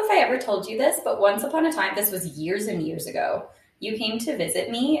 I don't know if I ever told you this, but once upon a time, this was years and years ago, you came to visit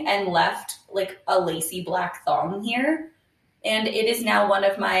me and left like a lacy black thong here. And it is now one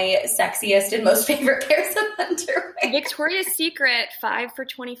of my sexiest and most favorite pairs of underwear. Victoria's Secret 5 for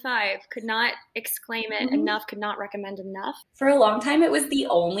 $25. Could not exclaim it enough, could not recommend enough. For a long time, it was the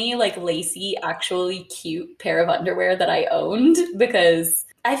only like lacy, actually cute pair of underwear that I owned because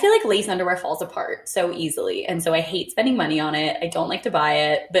I feel like lace underwear falls apart so easily. And so I hate spending money on it. I don't like to buy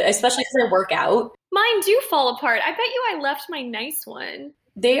it, but especially because I work out. Mine do fall apart. I bet you I left my nice one.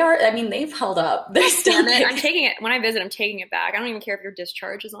 They've held up. They're still there. I'm taking it. When I visit, I'm taking it back. I don't even care if your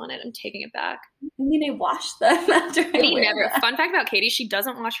discharge is on it. I'm taking it back. I mean, I wash them after I wear them. Fun fact about Katie, she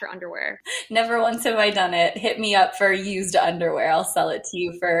doesn't wash her underwear. Never once have I done it. Hit me up for used underwear. I'll sell it to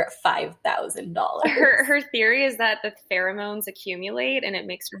you for $5,000. Her theory is that the pheromones accumulate and it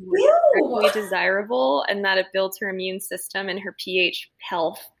makes her more sexually desirable and that it builds her immune system and her pH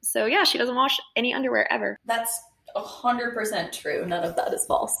health. So yeah, she doesn't wash any underwear ever. That's 100% true. None of that is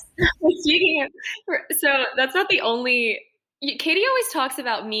false. So that's not the only. Katie always talks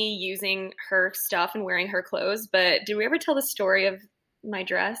about me using her stuff and wearing her clothes, but did we ever tell the story of my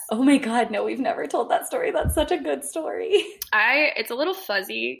dress? Oh my God, no, we've never told that story. That's such a good story. It's a little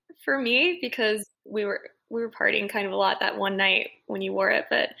fuzzy for me because we were partying kind of a lot that one night when you wore it,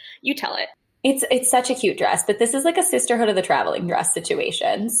 but you tell it. It's such a cute dress, but this is like a sisterhood of the traveling dress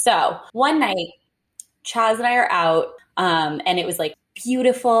situation. So one night, Chaz and I are out, and it was like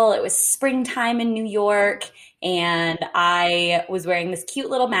beautiful. It was springtime in New York, and I was wearing this cute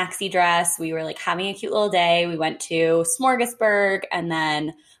little maxi dress. We were like having a cute little day. We went to Smorgasburg, and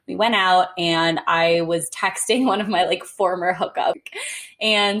then we went out, and I was texting one of my like former hookups.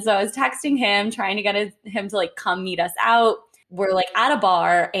 And so I was texting him, trying to get him to like come meet us out. We're like at a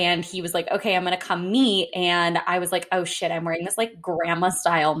bar, and he was like, okay, I'm going to come meet. And I was like, oh shit, I'm wearing this like grandma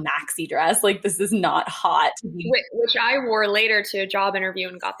style maxi dress. Like, this is not hot. Which I wore later to a job interview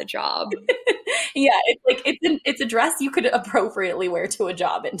and got the job. Yeah, it's like it's a dress you could appropriately wear to a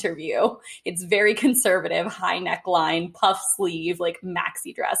job interview. It's very conservative, high neckline, puff sleeve, like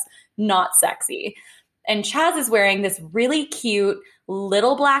maxi dress, not sexy. And Chaz is wearing this really cute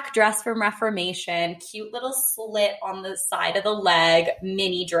little black dress from Reformation, cute little slit on the side of the leg,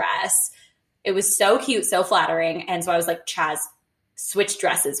 mini dress. It was so cute, so flattering. And so I was like, Chaz, switch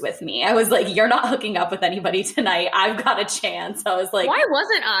dresses with me. I was like, you're not hooking up with anybody tonight. I've got a chance. I was like, why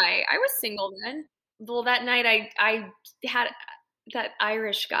wasn't I? I was single then. Well, that night I had that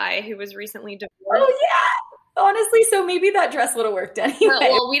Irish guy who was recently divorced. Oh, yeah. Honestly, so maybe that dress would have worked anyway.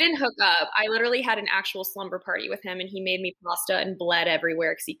 Well, we didn't hook up. I literally had an actual slumber party with him, and he made me pasta and bled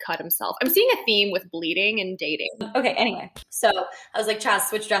everywhere because he cut himself. I'm seeing a theme with bleeding and dating. Okay, anyway. So I was like, Chaz,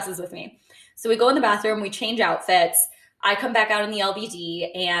 switch dresses with me. So we go in the bathroom, we change outfits. I come back out in the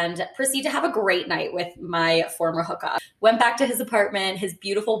LBD and proceed to have a great night with my former hookup. Went back to his apartment, his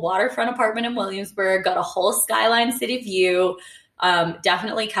beautiful waterfront apartment in Williamsburg, got a whole skyline city view.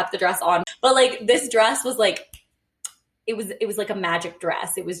 Definitely kept the dress on. But like this dress was like, it was like a magic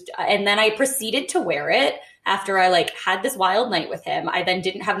dress. It was, and then I proceeded to wear it after I like had this wild night with him. I then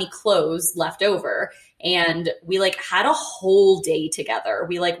didn't have any clothes left over, and we like had a whole day together.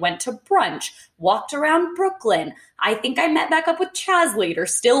 We like went to brunch, walked around Brooklyn. I think I met back up with Chaz later,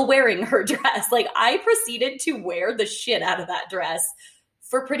 still wearing her dress. Like I proceeded to wear the shit out of that dress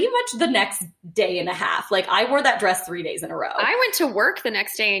for pretty much the next day and a half. Like I wore that dress 3 days in a row. I went to work the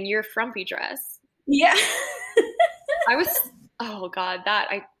next day in your frumpy dress. Yeah. I was, oh God, that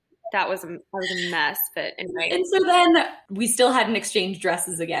was a mess, but anyway. And so then we still hadn't exchanged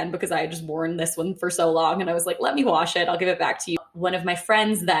dresses again because I had just worn this one for so long. And I was like, let me wash it. I'll give it back to you. One of my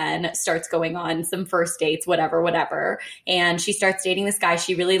friends then starts going on some first dates, whatever. And she starts dating this guy.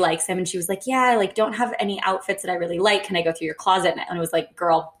 She really likes him. And she was like, yeah, I like don't have any outfits that I really like. Can I go through your closet? And I was like,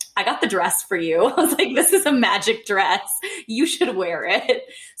 girl, I got the dress for you. I was like, this is a magic dress. You should wear it.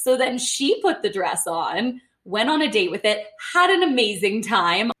 So then she put the dress on, went on a date with it, had an amazing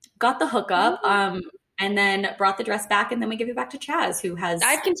time, got the hookup, and then brought the dress back, and then we give it back to Chaz, who has...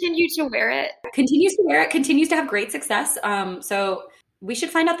 I've continued to wear it. Continues to wear it, continues to have great success. So we should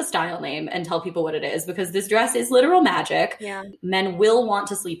find out the style name and tell people what it is, because this dress is literal magic. Yeah. Men will want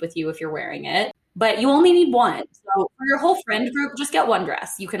to sleep with you if you're wearing it, but you only need one. So for your whole friend group, just get one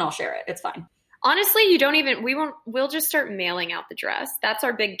dress. You can all share it. It's fine. Honestly, we'll just start mailing out the dress. That's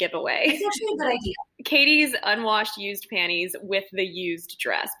our big giveaway. It's actually a good idea. Katie's unwashed used panties with the used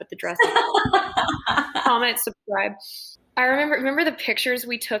dress, but the dress is comment, subscribe. I remember the pictures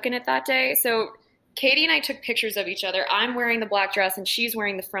we took in it that day. So Katie and I took pictures of each other. I'm wearing the black dress and she's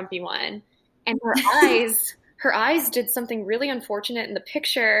wearing the frumpy one. And her eyes did something really unfortunate in the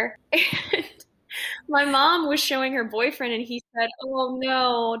picture. And my mom was showing her boyfriend and he said, oh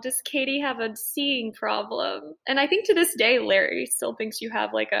no, does Katie have a seeing problem? And I think to this day, Larry still thinks you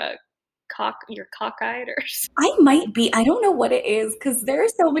have like you're cockeyed or something. I might be. I don't know what it is, because there are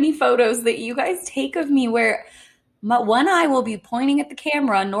so many photos that you guys take of me where one eye will be pointing at the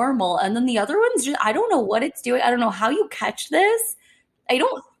camera normal, and then the other one's just, I don't know what it's doing. I don't know how you catch this. I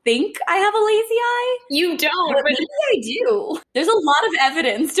don't think I have a lazy eye. You don't. But maybe I do. There's a lot of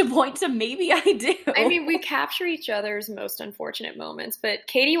evidence to point to maybe I do. I mean, we capture each other's most unfortunate moments, but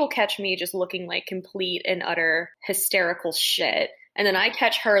Katie will catch me just looking like complete and utter hysterical shit. And then I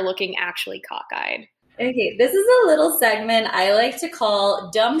catch her looking actually cockeyed. Okay, this is a little segment I like to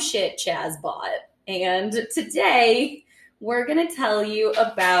call Dumb Shit Chaz Bought. And today we're going to tell you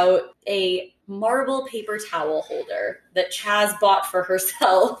about a marble paper towel holder that Chaz bought for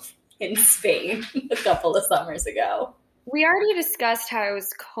herself in Spain a couple of summers ago. We already discussed how I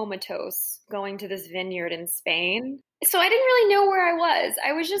was comatose going to this vineyard in Spain. So I didn't really know where I was.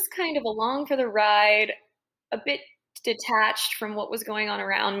 I was just kind of along for the ride, a bit detached from what was going on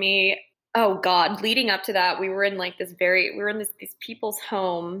around me. Oh God, leading up to that, we were in these people's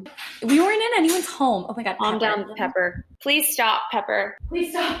home. We weren't in anyone's home. Oh my God. Calm down, Pepper. Please stop, Pepper.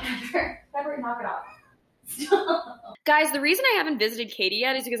 Please stop, Pepper. Pepper, knock it off. Guys, the reason I haven't visited Katie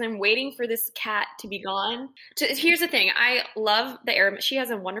yet is because I'm waiting for this cat to be gone. Here's the thing. I love the air. She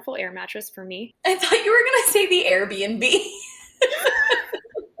has a wonderful air mattress for me. I thought you were going to say the Airbnb.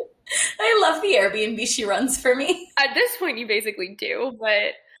 I love the Airbnb she runs for me. At this point, you basically do, but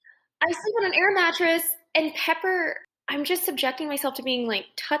I sleep on an air mattress, and Pepper, I'm just subjecting myself to being like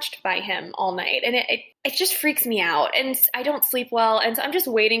touched by him all night, and it just freaks me out, and I don't sleep well, and so I'm just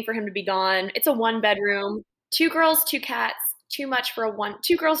waiting for him to be gone. It's a 1-bedroom, 2 girls, 2 cats, too much for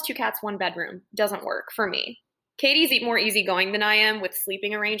 2 girls, 2 cats, 1 bedroom. Doesn't work for me. Katie's more easygoing than I am with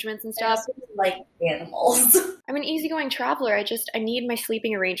sleeping arrangements and stuff. Like animals. I'm an easygoing traveler. I need my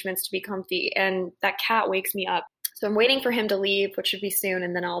sleeping arrangements to be comfy, and that cat wakes me up. So I'm waiting for him to leave, which should be soon,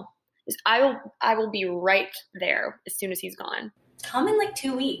 and then I will be right there as soon as he's gone. Come in like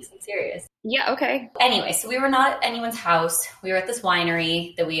 2 weeks. I'm serious. Yeah, okay. Anyway, so we were not at anyone's house. We were at this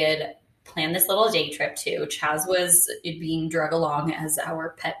winery that we had planned this little day trip to. Chaz was being drug along as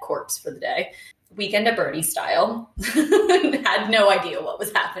our pet corpse for the day. Weekend at Bernie style. Had no idea what was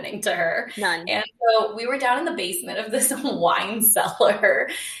happening to her. None. And so we were down in the basement of this wine cellar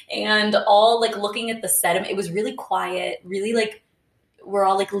and all like looking at the sediment. It was really quiet, really like we're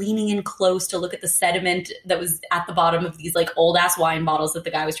all like leaning in close to look at the sediment that was at the bottom of these like old ass wine bottles that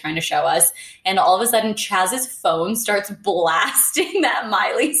the guy was trying to show us. And all of a sudden Chaz's phone starts blasting that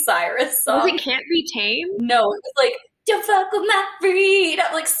Miley Cyrus song. It Can't Be Tamed? No, it was like, don't fuck with my freedom,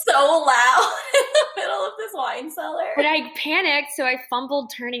 like so loud in the middle of this wine cellar. But I panicked, so I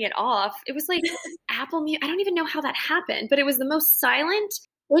fumbled turning it off. It was like Apple Music. I don't even know how that happened, but it was the most silent,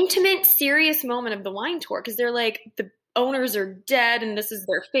 intimate, serious moment of the wine tour because they're like, the owners are dead and this is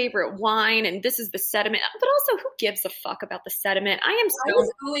their favorite wine and this is the sediment. But also, who gives a fuck about the sediment? I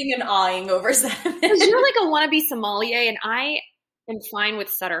was oohing and eyeing over sediment. Because you're like a wannabe sommelier and I am fine with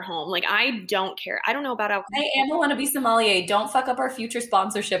Sutter Home. Like, I don't care. I don't know about alcohol. I am a wannabe sommelier. Don't fuck up our future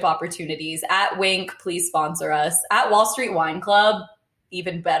sponsorship opportunities. At Wink, please sponsor us. At Wall Street Wine Club,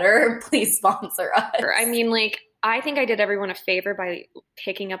 even better, please sponsor us. I mean, like, I think I did everyone a favor by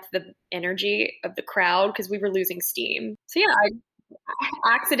picking up the energy of the crowd because we were losing steam. So yeah,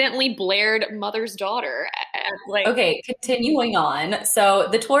 I accidentally blared Mother's Daughter. Okay, continuing on. So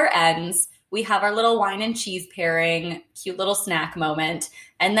the tour ends. We have our little wine and cheese pairing, cute little snack moment.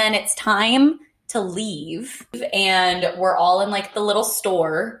 And then it's time to leave. And we're all in like the little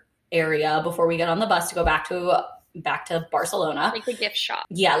store area before we get on the bus to go back to Barcelona. Like the gift shop.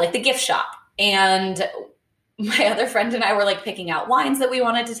 Yeah, like the gift shop. And my other friend and I were like picking out wines that we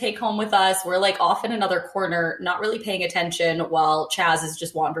wanted to take home with us. We're like off in another corner, not really paying attention while Chaz is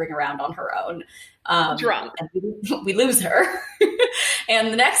just wandering around on her own. Drunk. And we lose her.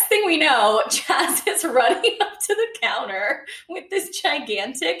 And the next thing we know, Chaz is running up to the counter with this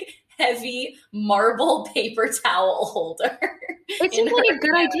gigantic, heavy marble paper towel holder. It seems like a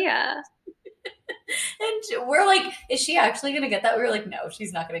good idea. And we're like, is she actually going to get that? We were like, no,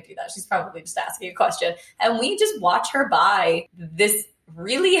 she's not going to do that. She's probably just asking a question. And we just watch her buy this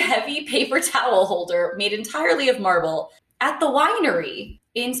really heavy paper towel holder made entirely of marble at the winery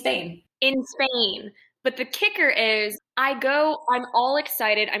in Spain. But the kicker is I'm all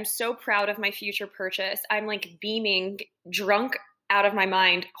excited. I'm so proud of my future purchase. I'm like beaming, drunk out of my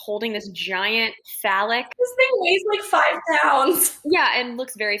mind, holding this giant phallic. This thing weighs like 5 pounds. Yeah, and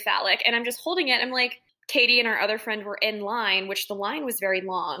looks very phallic. And I'm just holding it. I'm like, Katie and our other friend were in line, which the line was very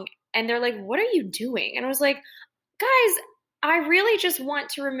long. And they're like, what are you doing? And I was like, guys, I really just want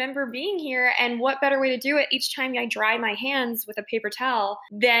to remember being here. And what better way to do it each time I dry my hands with a paper towel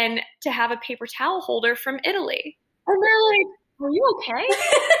than to have a paper towel holder from Italy? And they're like, are you okay?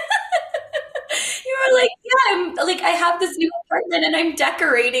 You were like, yeah, I have this new apartment and I'm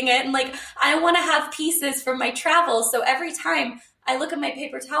decorating it. And like, I want to have pieces from my travels. So every time I look at my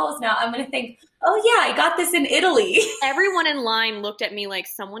paper towels now, I'm going to think, oh yeah, I got this in Italy. Everyone in line looked at me like,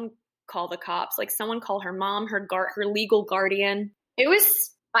 someone call the cops, like someone call her mom, her legal guardian.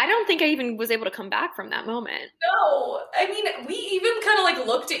 I don't think I even was able to come back from that moment. No, I mean, we even kind of like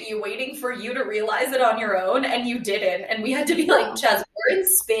looked at you waiting for you to realize it on your own and you didn't. And we had to be like, Chaz, we're in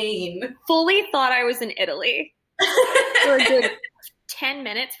Spain. Fully thought I was in Italy for a good 10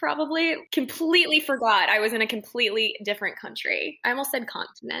 minutes probably. Completely forgot I was in a completely different country. I almost said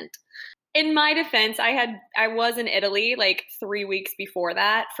continent. In my defense, I was in Italy like 3 weeks before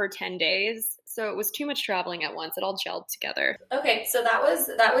that for 10 days. So it was too much traveling at once. It all gelled together. Okay, so that was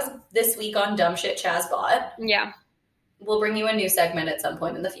this week on Dumb Shit Chaz Bought. Yeah. We'll bring you a new segment at some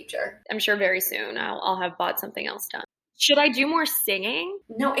point in the future. I'm sure very soon I'll have bought something else done. Should I do more singing?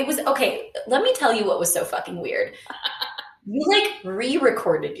 No, it was, okay, let me tell you what was so fucking weird. You like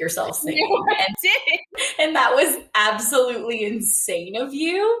re-recorded yourself singing. No, I didn't. And that was absolutely insane of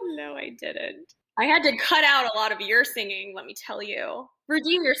you. No, I didn't. I had to cut out a lot of your singing, let me tell you.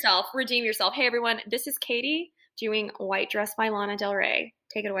 Redeem yourself. Redeem yourself. Hey, everyone. This is Katie doing White Dress by Lana Del Rey.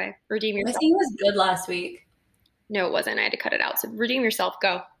 Take it away. Redeem yourself. My singing was good last week. No, it wasn't. I had to cut it out. So redeem yourself.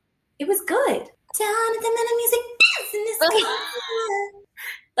 Go. It was good. Jonathan and the music business.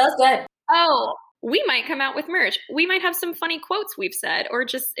 That was good. Oh, we might come out with merch. We might have some funny quotes we've said, or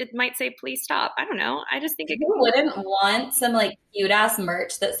just it might say, please stop. I don't know. I just think it Who wouldn't want some like cute ass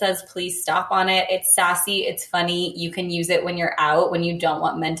merch that says please stop on it? It's sassy. It's funny. You can use it when you're out, when you don't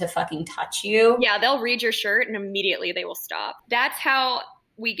want men to fucking touch you. Yeah, they'll read your shirt and immediately they will stop. That's how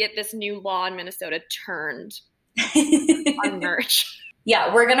we get this new law in Minnesota turned on merch.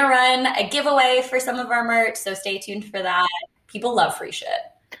 Yeah, we're going to run a giveaway for some of our merch, so stay tuned for that. People love free shit.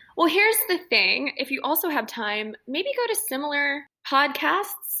 Well, here's the thing. If you also have time, maybe go to similar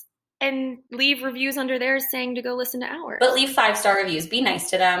podcasts and leave reviews under theirs saying to go listen to ours. But leave 5-star reviews. Be nice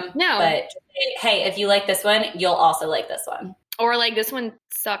to them. No. But hey, if you like this one, you'll also like this one. Or like this one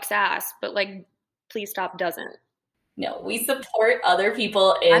sucks ass, but like please stop doesn't. No, we support other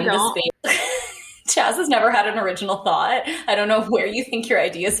people in the space. Chaz has never had an original thought. I don't know where you think your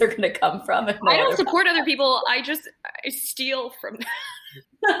ideas are going to come from. I don't support other people. I steal from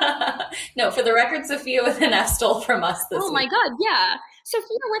them. No, for the record, Sophia with an F stole from us this week. Oh my God, yeah.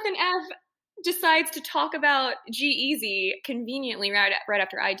 Sophia with an F decides to talk about G-Eazy conveniently right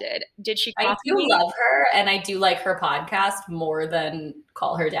after I did. Did she copy me? I do love her, and I do like her podcast more than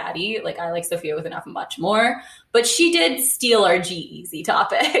Call Her Daddy. Like, I like Sophia with an F much more. But she did steal our G-Eazy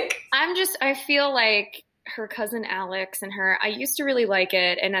topic. I feel like her cousin Alex and her, I used to really like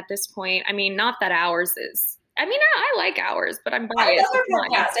it, and at this point, I mean, not that ours is. I mean, I like ours, but I'm biased. I love her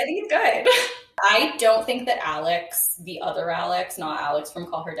podcast. I think it's good. I don't think that Alex, the other Alex, not Alex from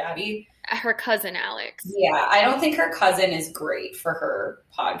Call Her Daddy. Her cousin Alex. Yeah, I don't think her cousin is great for her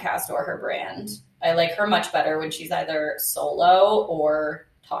podcast or her brand. I like her much better when she's either solo or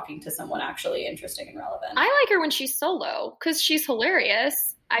talking to someone actually interesting and relevant. I like her when she's solo because she's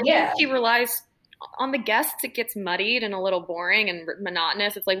hilarious. I think she relies on the guests. It gets muddied and a little boring and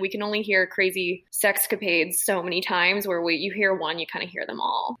monotonous. It's like we can only hear crazy sexcapades so many times where you hear one, you kind of hear them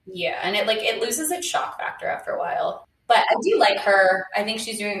all. Yeah, and it loses its shock factor after a while. But I do like her. I think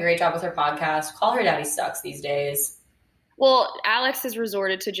she's doing a great job with her podcast. Call Her Daddy sucks these days. Well, Alex has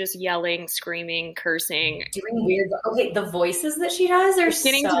resorted to just yelling, screaming, cursing. Doing weird. Okay, the voices that she does are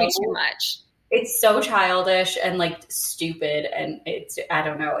getting to be too much. It's so childish and like stupid. And I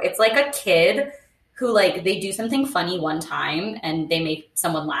don't know. It's like a kid who like they do something funny one time and they make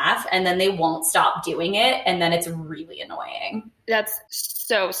someone laugh and then they won't stop doing it. And then it's really annoying. That's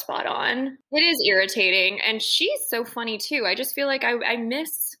so spot on. It is irritating. And she's so funny too. I just feel like I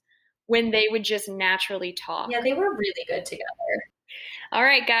miss when they would just naturally talk. Yeah, they were really good together. All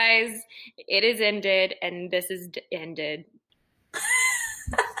right, guys, it is ended and this is ended.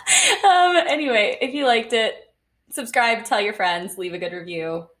 Anyway, if you liked it, subscribe, tell your friends, leave a good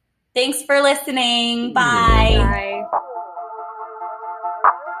review. Thanks for listening. Bye. Bye.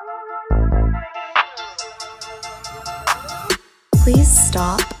 Please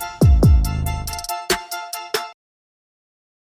stop